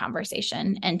really as a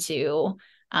conversation and to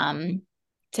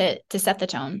set the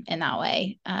tone in that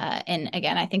way. And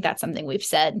again, I think that's something we've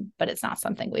said, but it's not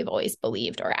something we've always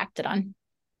believed or acted on.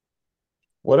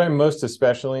 What I most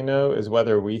especially know is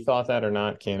whether we thought that or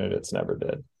not, candidates never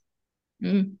did.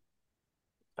 Mm.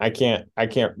 I can't, I've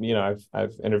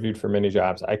interviewed for many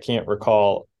jobs. I can't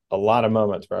recall a lot of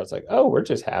moments where I was like, oh, we're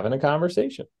just having a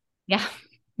conversation. Yeah.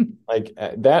 Like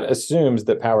that assumes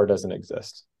that power doesn't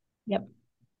exist. Yep.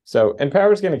 So, and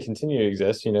power is going to continue to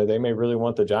exist. They may really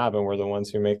want the job and we're the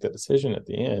ones who make the decision at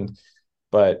the end,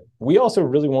 but we also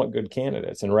really want good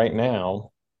candidates. And right now,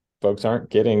 folks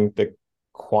aren't getting the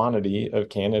quantity of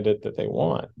candidate that they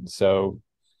want. So,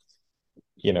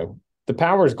 the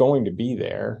power is going to be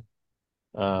there.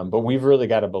 But we've really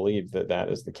got to believe that that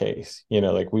is the case.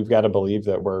 We've got to believe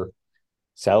that we're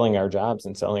selling our jobs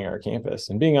and selling our campus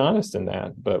and being honest in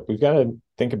that. But we've got to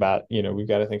think about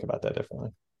that differently.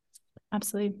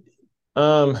 Absolutely.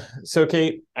 So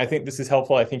Kate, I think this is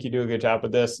helpful. I think you do a good job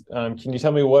with this. Can you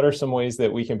tell me what are some ways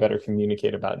that we can better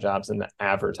communicate about jobs in the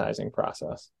advertising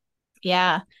process?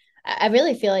 Yeah, I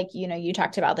really feel like, you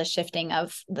talked about the shifting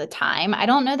of the time. I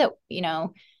don't know that,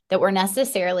 that we're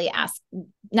necessarily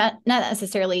not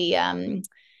necessarily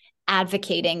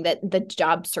advocating that the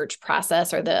job search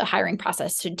process or the hiring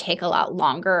process should take a lot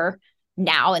longer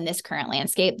now in this current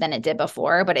landscape than it did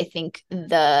before. But I think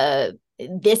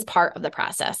this part of the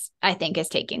process, I think, is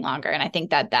taking longer. And I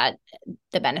think that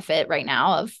the benefit right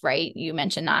now of, you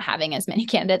mentioned not having as many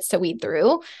candidates to weed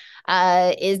through,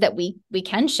 is that we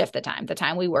can shift the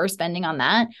time we were spending on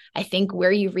that. I think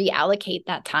where you reallocate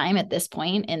that time at this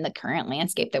point in the current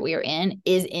landscape that we are in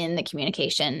is in the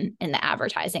communication and the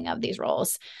advertising of these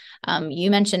roles. You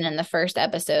mentioned in the first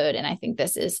episode, and I think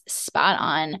this is spot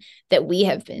on, that we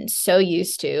have been so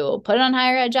used to put it on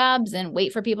hire ed jobs and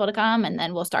wait for people to come and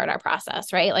then we'll start our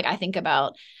process, right? Like I think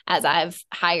about as I've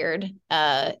hired,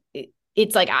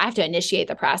 it's like I have to initiate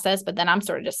the process, but then I'm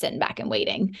sort of just sitting back and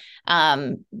waiting.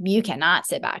 You cannot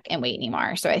sit back and wait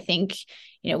anymore. So I think,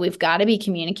 we've got to be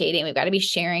communicating, we've got to be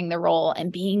sharing the role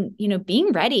and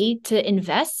being ready to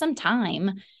invest some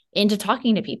time into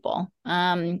talking to people,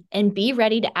 and be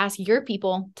ready to ask your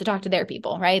people to talk to their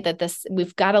people, right?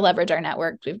 We've got to leverage our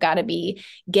networks. We've got to be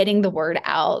getting the word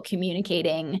out,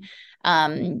 communicating,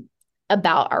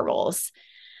 about our roles.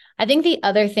 I think the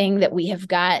other thing that we have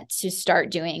got to start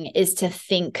doing is to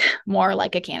think more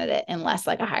like a candidate and less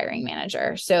like a hiring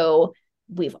manager. So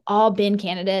we've all been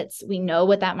candidates. We know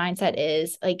what that mindset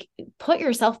is. Like, put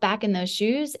yourself back in those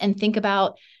shoes and think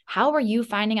about, how are you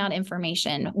finding out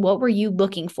information? What were you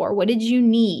looking for? What did you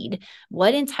need?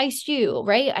 What enticed you,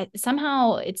 right?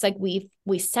 Somehow it's like we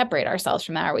separate ourselves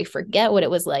from that, or we forget what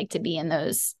it was like to be in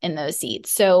those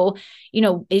seats. So,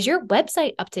 is your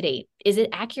website up to date? Is it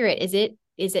accurate?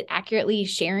 Is it accurately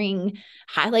sharing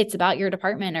highlights about your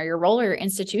department or your role or your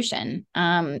institution?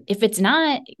 If it's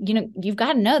not, you've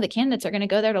got to know the candidates are going to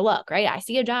go there to look, right? I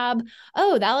see a job.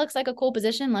 Oh, that looks like a cool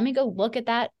position. Let me go look at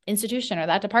that institution or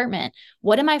that department.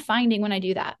 What am I finding when I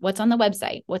do that? What's on the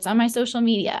website? What's on my social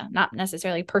media? Not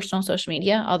necessarily personal social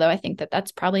media, although I think that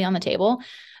that's probably on the table.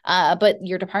 But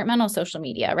your departmental social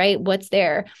media, right? What's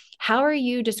there? How are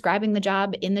you describing the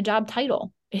job in the job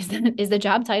title? Is the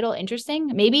job title interesting?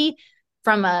 Maybe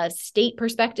from a state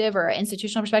perspective or an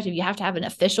institutional perspective, you have to have an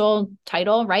official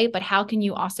title, right? But how can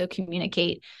you also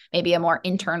communicate maybe a more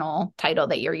internal title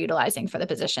that you're utilizing for the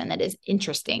position that is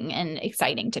interesting and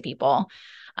exciting to people?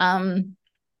 Does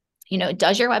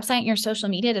your website and your social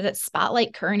media, does it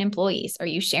spotlight current employees? Are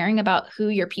you sharing about who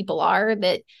your people are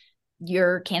that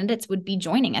your candidates would be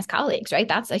joining as colleagues, right?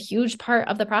 That's a huge part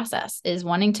of the process, is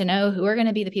wanting to know who are going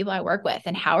to be the people I work with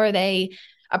and how are they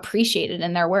appreciated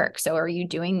in their work. So are you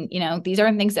doing, these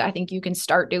are things that I think you can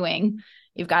start doing.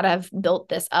 You've got to have built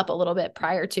this up a little bit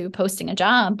prior to posting a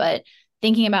job, but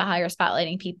thinking about how you're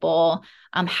spotlighting people.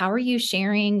 How are you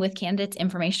sharing with candidates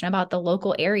information about the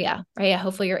local area, right?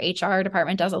 Hopefully your HR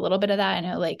department does a little bit of that. I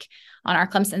know, like on our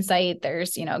Clemson site,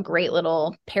 there's, a great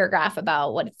little paragraph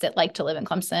about what's it like to live in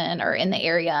Clemson or in the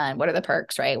area and what are the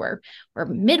perks, right? We're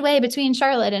midway between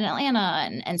Charlotte and Atlanta,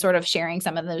 and sort of sharing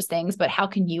some of those things, but how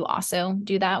can you also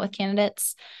do that with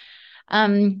candidates?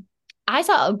 I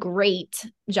saw a great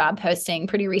job posting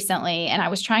pretty recently, and I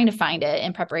was trying to find it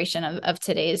in preparation of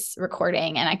today's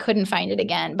recording, and I couldn't find it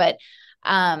again. But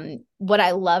what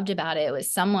I loved about it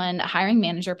was a hiring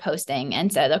manager posting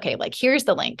and said, okay, like, here's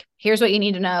the link. Here's what you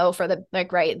need to know for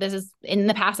right. This is, in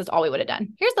the past, that's all we would have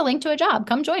done. Here's the link to a job.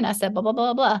 Come join us at blah, blah,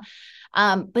 blah, blah.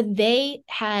 But they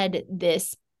had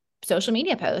this social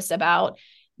media post about,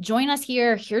 join us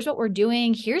here. Here's what we're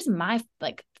doing. Here's my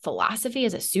philosophy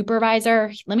as a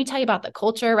supervisor. Let me tell you about the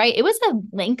culture, right? It was a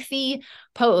lengthy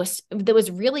post that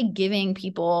was really giving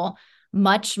people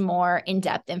much more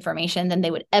in-depth information than they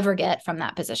would ever get from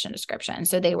that position description.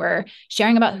 So they were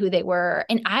sharing about who they were.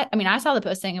 And I saw the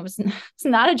posting. It's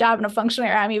not a job in a function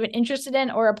area I'm even interested in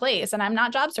or a place. And I'm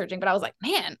not job searching, but I was like,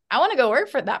 man, I want to go work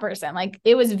for that person. Like,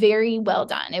 it was very well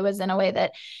done. It was in a way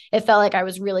that it felt like I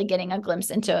was really getting a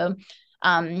glimpse into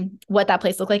what that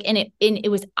place looked like. And it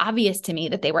was obvious to me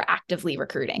that they were actively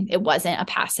recruiting. It wasn't a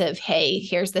passive, hey,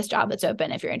 here's this job that's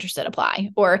open. If you're interested, apply.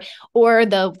 Or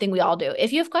the thing we all do.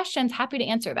 If you have questions, happy to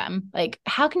answer them. Like,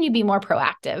 how can you be more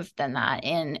proactive than that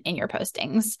in your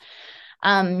postings?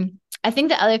 I think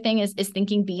the other thing is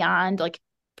thinking beyond like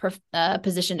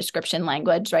position description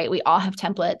language, right? We all have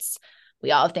templates.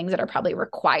 We all have things that are probably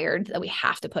required that we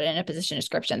have to put in a position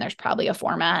description. There's probably a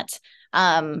format.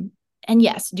 And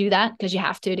yes, do that because you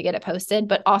have to get it posted,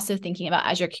 but also thinking about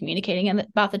as you're communicating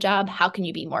about the job, how can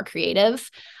you be more creative?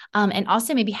 And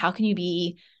also maybe how can you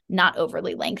be not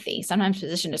overly lengthy? Sometimes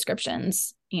position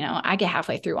descriptions, I get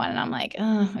halfway through one and I'm like,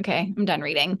 oh, okay, I'm done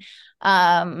reading.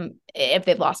 If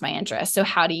they've lost my interest. So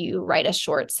how do you write a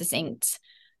short, succinct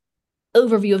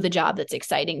overview of the job that's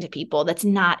exciting to people that's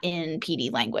not in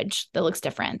PD language that looks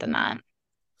different than that?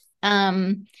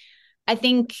 I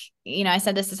think, I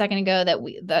said this a second ago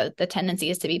that the tendency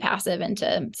is to be passive and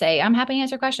to say, I'm happy to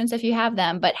answer questions if you have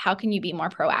them, but how can you be more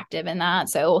proactive in that?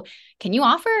 So can you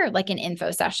offer like an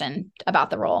info session about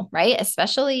the role, right?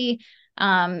 Especially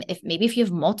if you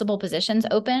have multiple positions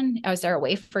open, is there a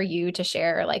way for you to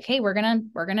share like, hey, we're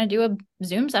gonna do a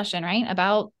Zoom session, right,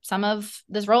 about some of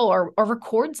this role, or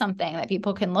record something that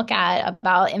people can look at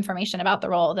about information about the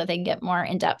role that they can get more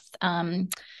in-depth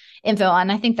info on.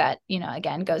 I think that,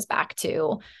 again, goes back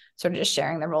to sort of just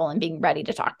sharing the role and being ready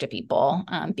to talk to people,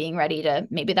 being ready to,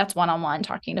 maybe that's one-on-one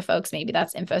talking to folks, maybe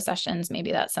that's info sessions,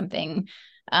 maybe that's something,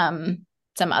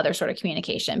 some other sort of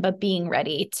communication, but being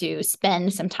ready to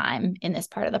spend some time in this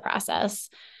part of the process.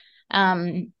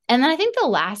 And then I think the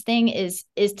last thing is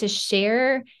to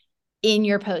share in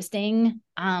your posting,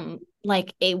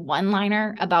 like a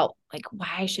one-liner about like,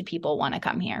 why should people want to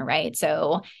come here? Right.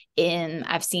 So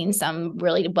I've seen some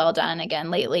really well done again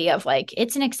lately of like,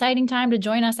 it's an exciting time to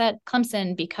join us at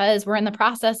Clemson because we're in the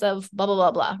process of blah, blah,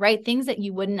 blah, blah, right? Things that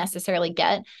you wouldn't necessarily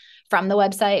get from the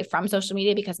website, from social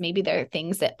media, because maybe there are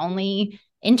things that only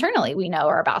internally we know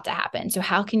are about to happen. So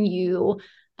how can you,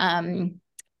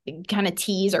 kind of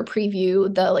tease or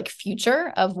preview the like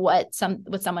future of what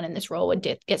someone in this role would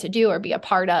get to do or be a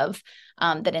part of,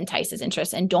 that entices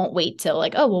interest, and don't wait till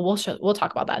like, oh, well, we'll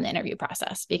talk about that in the interview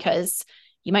process, because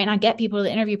you might not get people to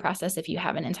the interview process if you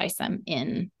haven't enticed them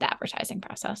in the advertising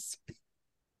process.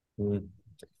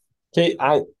 Kate,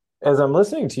 as I'm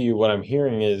listening to you, what I'm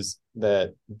hearing is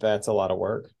that's a lot of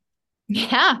work.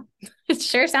 Yeah, it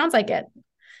sure sounds like it.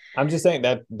 I'm just saying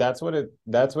that's what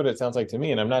it sounds like to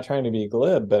me. And I'm not trying to be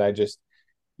glib, but I just,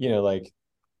 like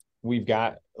we've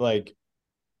got like,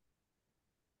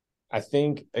 I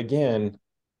think again,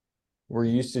 we're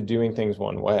used to doing things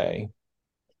one way.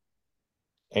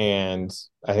 And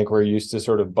I think we're used to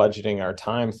sort of budgeting our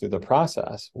time through the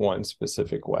process one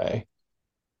specific way.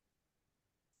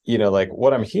 Like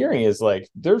what I'm hearing is like,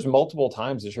 there's multiple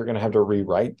times that you're going to have to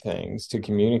rewrite things to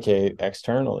communicate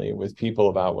externally with people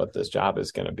about what this job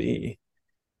is going to be.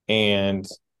 And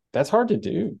that's hard to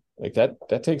do. Like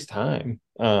that takes time.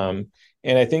 And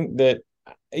I think that,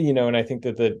 and I think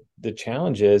that the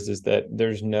challenge is that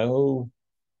there's no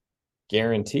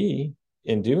guarantee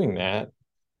in doing that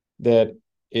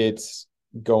it's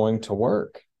going to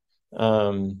work.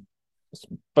 But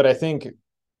I think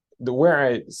where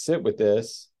I sit with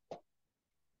this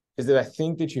is that I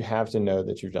think that you have to know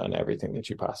that you've done everything that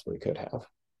you possibly could have.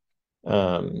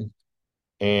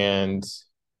 And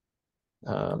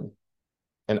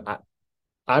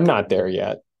I'm not there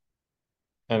yet.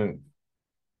 And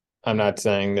I'm not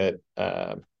saying that,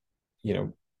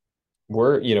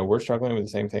 we're struggling with the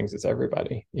same things as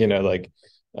everybody,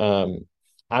 I'm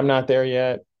not there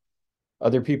yet.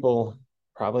 Other people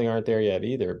probably aren't there yet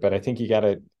either, but I think you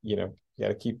gotta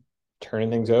keep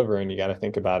turning things over, and you got to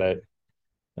think about it.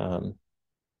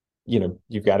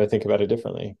 You've got to think about it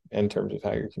differently in terms of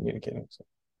how you're communicating. So.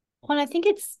 Well, I think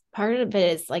it's part of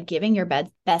it is like giving your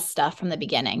best stuff from the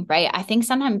beginning, right? I think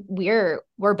sometimes we're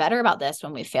better about this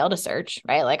when we fail to search,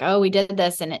 right? Like, oh, we did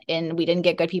this and we didn't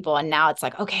get good people. And now it's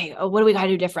like, okay, what do we got to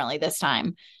do differently this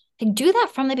time? Like, do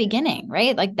that from the beginning,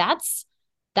 right? Like that's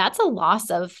a loss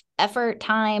of effort,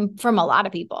 time from a lot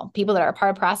of people that are a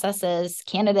part of processes,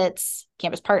 candidates,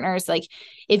 campus partners. Like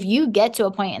if you get to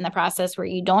a point in the process where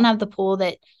you don't have the pool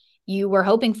that you were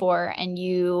hoping for, and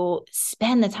you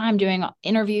spend the time doing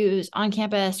interviews on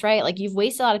campus, right? Like you've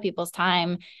wasted a lot of people's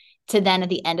time to then at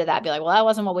the end of that be like, well, that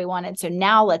wasn't what we wanted. So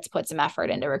now let's put some effort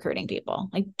into recruiting people.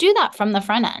 Like do that from the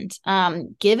front end.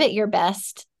 Give it your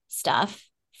best stuff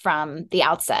from the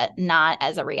outset, not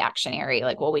as a reactionary,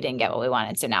 like, well, we didn't get what we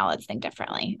wanted, so now let's think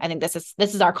differently. I think this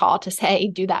is our call to say,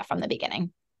 do that from the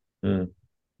beginning.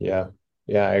 Yeah,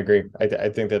 I agree. I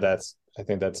think that's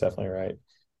definitely right.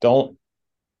 Don't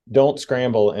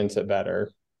scramble into better.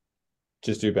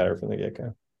 Just do better from the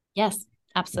get-go. Yes,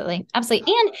 absolutely.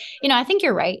 Absolutely. And, I think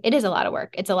you're right. It is a lot of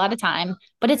work. It's a lot of time,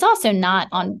 but it's also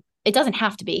it doesn't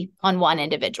have to be on one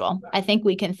individual. I think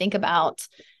we can think about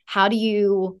how do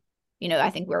you I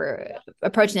think we're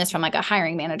approaching this from like a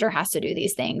hiring manager has to do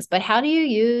these things, but how do you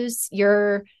use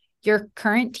your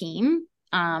current team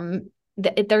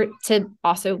to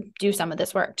also do some of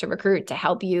this work, to recruit, to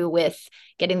help you with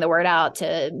getting the word out,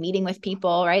 to meeting with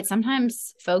people, right?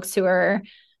 Sometimes folks who are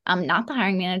not the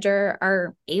hiring manager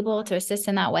are able to assist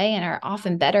in that way and are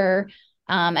often better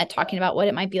at talking about what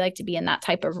it might be like to be in that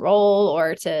type of role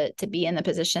or to be in the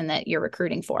position that you're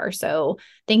recruiting for. So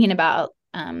thinking about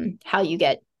how you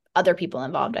get other people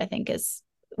involved, I think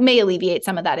may alleviate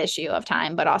some of that issue of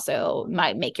time, but also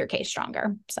might make your case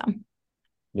stronger. So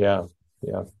yeah,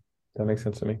 that makes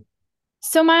sense to me.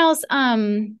 So Myles,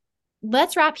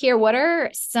 let's wrap here. What are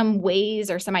some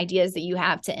ways or some ideas that you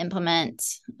have to implement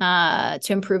to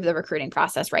improve the recruiting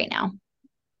process right now?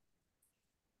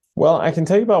 Well, I can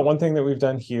tell you about one thing that we've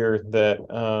done here that,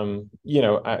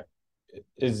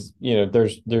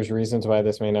 there's reasons why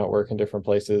this may not work in different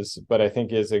places, but I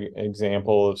think is an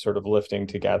example of sort of lifting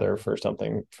together for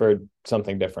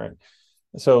something different.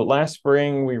 So last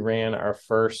spring, we ran our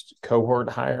first cohort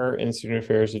hire in student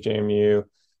affairs at JMU.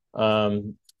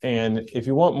 And if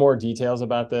you want more details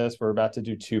about this, we're about to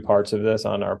do 2 parts of this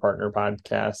on our partner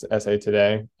podcast, SA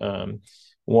Today.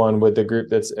 One with the group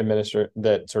that's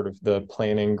that sort of the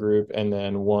planning group, and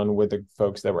then one with the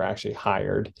folks that were actually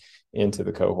hired into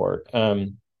the cohort.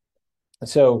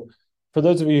 So for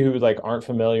those of you who aren't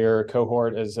familiar,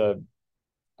 cohort is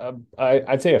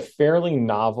I'd say a fairly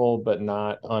novel but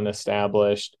not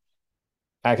unestablished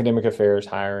academic affairs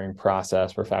hiring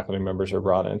process where faculty members are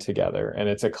brought in together. And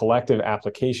it's a collective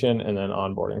application and then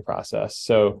onboarding process.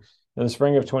 So in the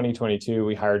spring of 2022,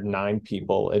 we hired 9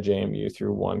 people at JMU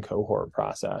through one cohort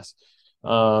process.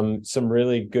 Some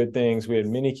really good things. We had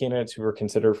many candidates who were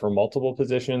considered for multiple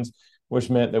positions, which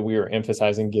meant that we were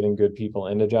emphasizing getting good people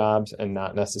into jobs and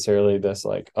not necessarily this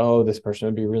this person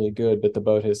would be really good, but the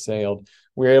boat has sailed.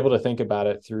 We were able to think about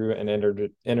it through an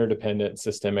interdependent,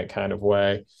 systemic kind of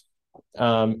way.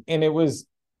 And it was,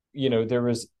 there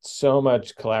was so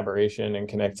much collaboration and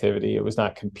connectivity. It was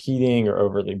not competing or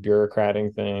overly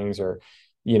bureaucrating things or,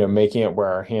 making it where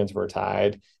our hands were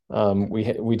tied.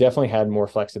 We definitely had more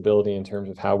flexibility in terms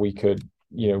of how we could,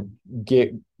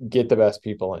 get the best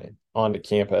people onto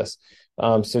campus.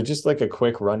 So just a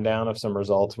quick rundown of some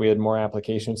results. We had more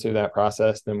applications through that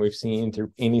process than we've seen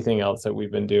through anything else that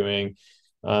we've been doing.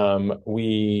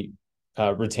 We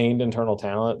retained internal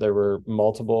talent. There were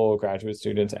multiple graduate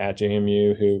students at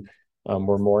JMU who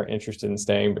were more interested in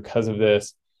staying because of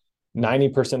this.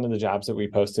 90% of the jobs that we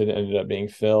posted ended up being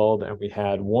filled. And we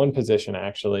had one position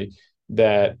actually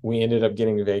that we ended up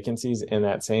getting vacancies in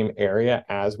that same area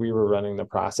as we were running the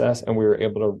process. And we were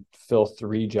able to fill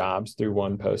 3 jobs through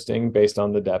one posting based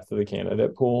on the depth of the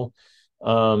candidate pool.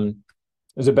 It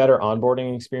was a better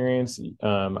onboarding experience.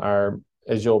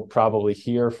 As you'll probably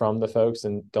hear from the folks,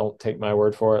 and don't take my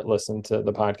word for it, listen to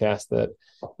the podcast that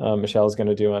Michelle is going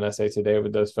to do on SA Today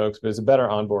with those folks, but it's a better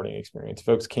onboarding experience.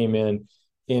 Folks came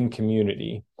in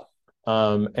community.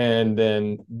 And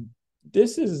then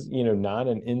this is, not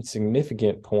an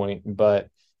insignificant point, but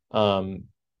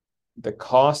the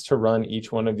cost to run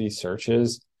each one of these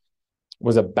searches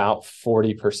was about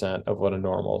 40% of what a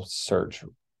normal search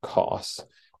costs.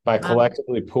 By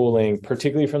collectively pooling,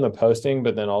 particularly from the posting,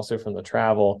 but then also from the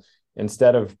travel,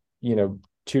 instead of,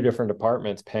 2 different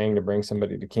departments paying to bring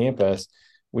somebody to campus,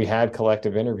 we had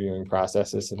collective interviewing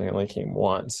processes and they only came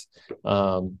once.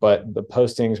 But the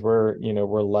postings were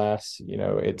less.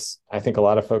 I think a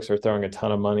lot of folks are throwing a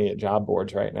ton of money at job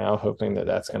boards right now, hoping that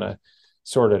that's going to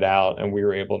sort it out. And we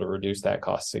were able to reduce that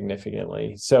cost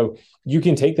significantly. So you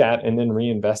can take that and then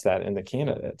reinvest that in the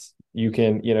candidates. You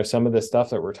can, some of the stuff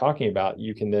that we're talking about,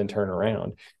 you can then turn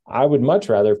around. I would much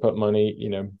rather put money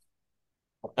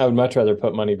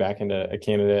back into a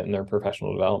candidate and their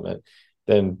professional development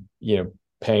than,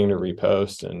 paying to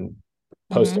repost and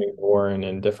posting more and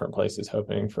in different places,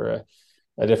 hoping for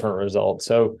a different result.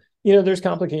 So, there's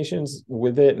complications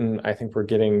with it. And I think we're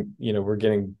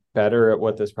getting better at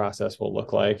what this process will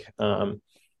look like.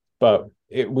 But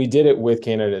we did it with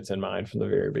candidates in mind from the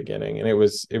very beginning. And it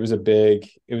was a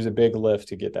big lift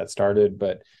to get that started.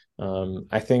 But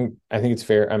I think it's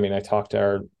fair. I mean, I talked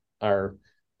to our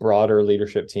broader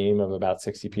leadership team of about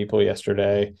 60 people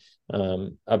yesterday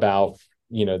about,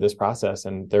 this process.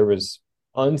 And there was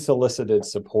unsolicited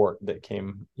support that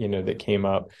came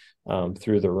up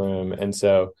through the room. And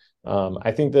so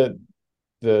I think that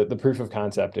the proof of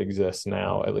concept exists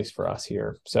now, at least for us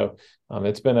here. So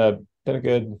it's been a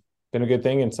good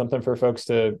thing and something for folks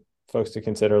to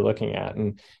consider looking at,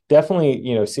 and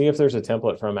definitely, see if there's a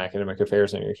template from academic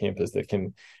affairs on your campus that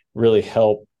can really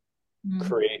help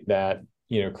create that,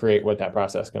 create what that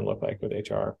process can look like with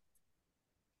HR.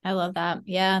 I love that.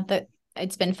 Yeah,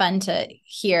 it's been fun to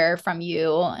hear from you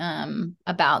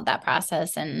about that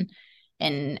process, and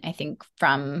I think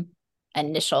from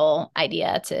initial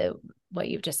idea to what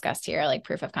you've discussed here, like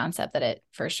proof of concept, that it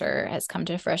for sure has come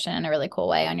to fruition in a really cool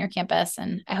way on your campus.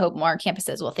 And I hope more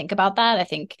campuses will think about that. I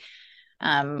think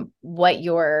what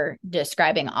you're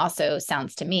describing also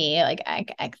sounds to me like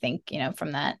I think,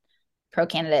 from that pro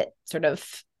candidate sort of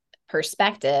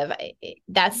perspective,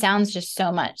 that sounds just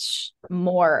so much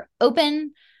more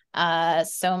open,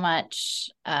 so much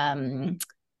more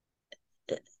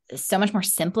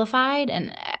simplified.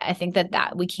 And I think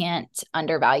that we can't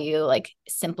undervalue like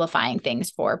simplifying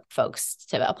things for folks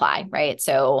to apply, right?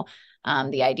 So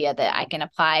the idea that I can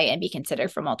apply and be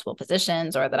considered for multiple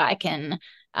positions, or that I can,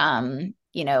 I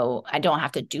don't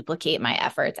have to duplicate my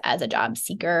efforts as a job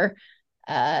seeker,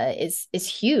 is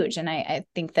huge. And I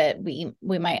think that we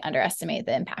might underestimate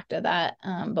the impact of that,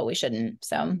 but we shouldn't.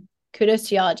 So kudos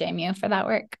to y'all at JMU for that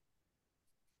work.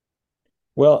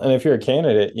 Well, and if you're a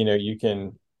candidate,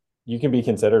 you can be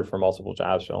considered for multiple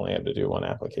jobs. You only have to do one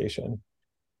application.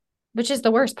 Which is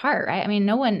the worst part, right? I mean,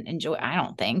 no one I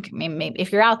don't think. I mean, maybe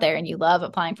if you're out there and you love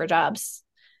applying for jobs,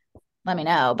 let me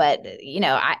know. But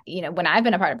when I've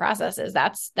been a part of processes,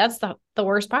 that's the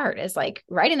worst part, is like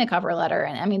writing the cover letter.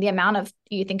 And I mean, the amount of,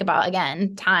 you think about,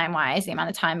 again, time wise, the amount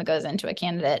of time it goes into a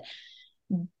candidate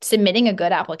submitting a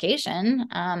good application.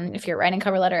 If you're writing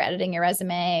cover letter, editing your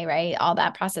resume, right, all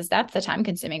that process, that's the time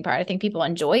consuming part. I think people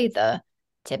enjoy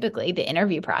typically the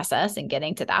interview process and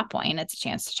getting to that point. It's a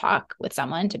chance to talk with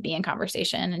someone, to be in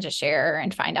conversation and to share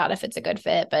and find out if it's a good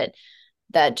fit. But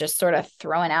that just sort of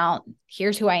throwing out,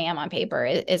 here's who I am on paper,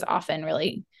 is often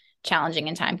really challenging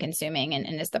and time consuming,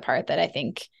 and is the part that I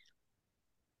think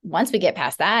once we get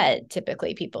past that,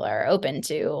 typically people are open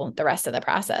to the rest of the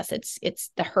process.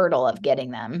 It's the hurdle of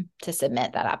getting them to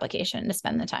submit that application, to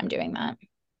spend the time doing that.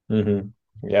 Mm-hmm.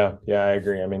 Yeah, I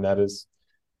agree. I mean, that is,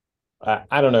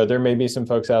 I don't know. There may be some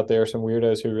folks out there, some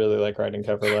weirdos who really like writing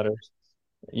cover letters,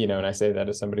 and I say that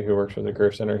as somebody who works for the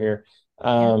Career Center here.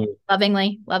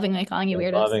 Lovingly calling you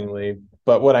weirdos. Lovingly.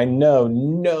 But what I know,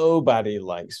 nobody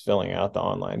likes filling out the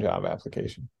online job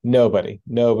application. Nobody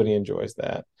enjoys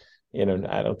that.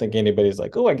 I don't think anybody's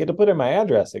like, oh, I get to put in my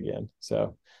address again.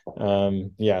 So,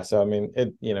 so I mean,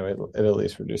 it at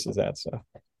least reduces that stuff.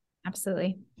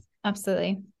 Absolutely.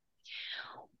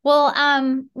 Well,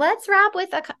 let's wrap with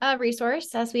a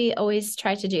resource, as we always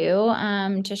try to do,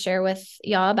 to share with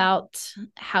y'all about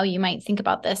how you might think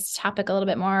about this topic a little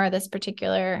bit more, this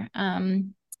particular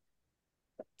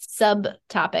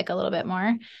subtopic a little bit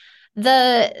more.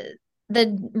 The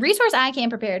resource I came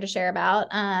prepared to share about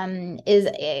is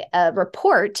a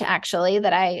report, actually,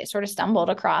 that I sort of stumbled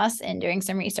across in doing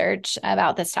some research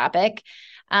about this topic.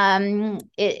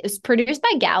 It was produced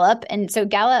by Gallup, and so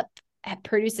Gallup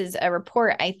produces a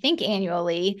report, I think,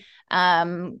 annually.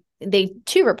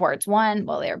 Two reports. One,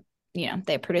 well,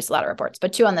 they produce a lot of reports,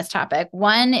 but two on this topic.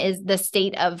 One is the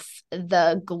state of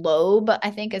the globe, I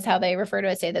think is how they refer to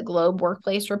it, say the Globe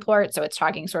Workplace Report. So it's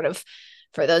talking sort of,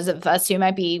 for those of us who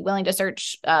might be willing to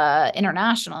search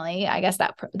internationally, I guess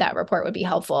that report would be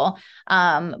helpful.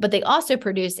 But they also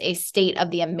produce a State of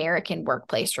the American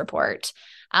Workplace Report.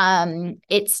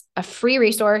 It's a free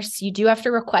resource. You do have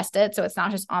to request it, so it's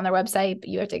not just on their website, but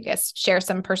you have to share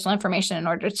some personal information in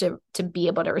order to be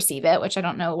able to receive it, which I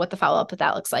don't know what the follow-up with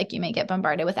that looks like. You may get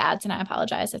bombarded with ads, and I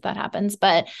apologize if that happens,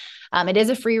 but it is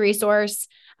a free resource.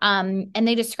 And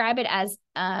they describe it as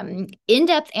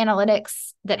in-depth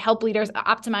analytics that help leaders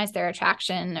optimize their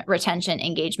attraction, retention,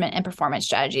 engagement, and performance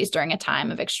strategies during a time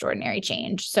of extraordinary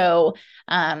change. So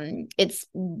it's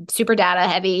super data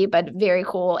heavy, but very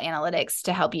cool analytics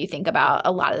to help you think about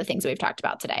a lot of the things that we've talked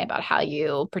about today, about how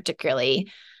you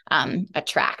particularly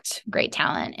attract great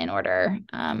talent in order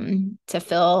to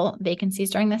fill vacancies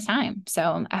during this time.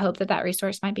 So I hope that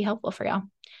resource might be helpful for y'all.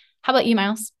 How about you,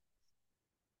 Myles?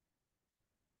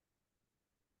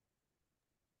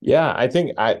 Yeah, I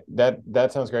think that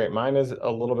sounds great. Mine is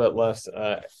a little bit less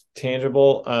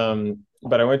tangible,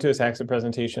 but I went to a SACSA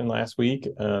presentation last week,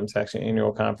 SACSA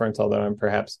annual conference, although I'm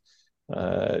perhaps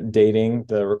dating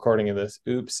the recording of this.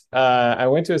 Oops. I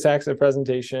went to a SACSA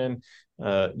presentation,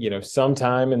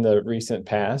 sometime in the recent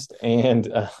past, and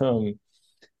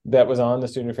that was on the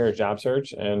student affairs job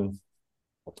search, and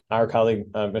our colleague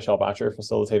Michelle Botcher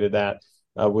facilitated that.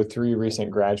 With three recent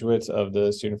graduates of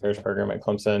the student affairs program at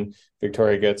Clemson,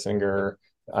 Victoria Getzinger,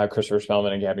 Christopher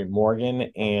Spellman, and Gabby Morgan.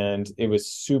 And it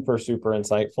was super, super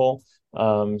insightful.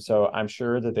 So I'm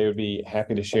sure that they would be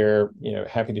happy to share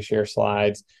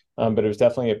slides. But it was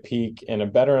definitely a peek and a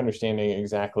better understanding,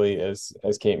 exactly as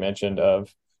Kate mentioned,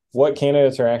 of what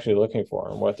candidates are actually looking for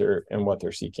and what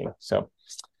they're seeking. So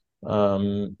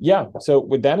so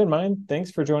with that in mind, thanks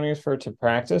for joining us for To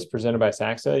Practice, presented by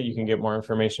SACSA. You can get more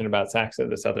information about SACSA,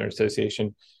 the Southern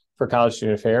Association for College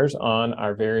Student Affairs, on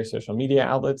our various social media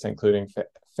outlets, including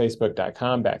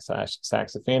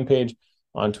facebook.com/SACSA fan page,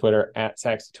 on Twitter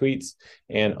 @SACSA tweets,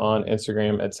 and on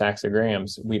Instagram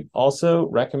 @SACSAgrams. We also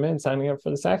recommend signing up for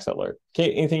the SACSA alert.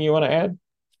 Kate, anything you want to add?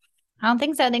 I don't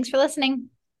think so. Thanks for listening.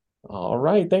 All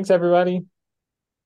right. Thanks, everybody.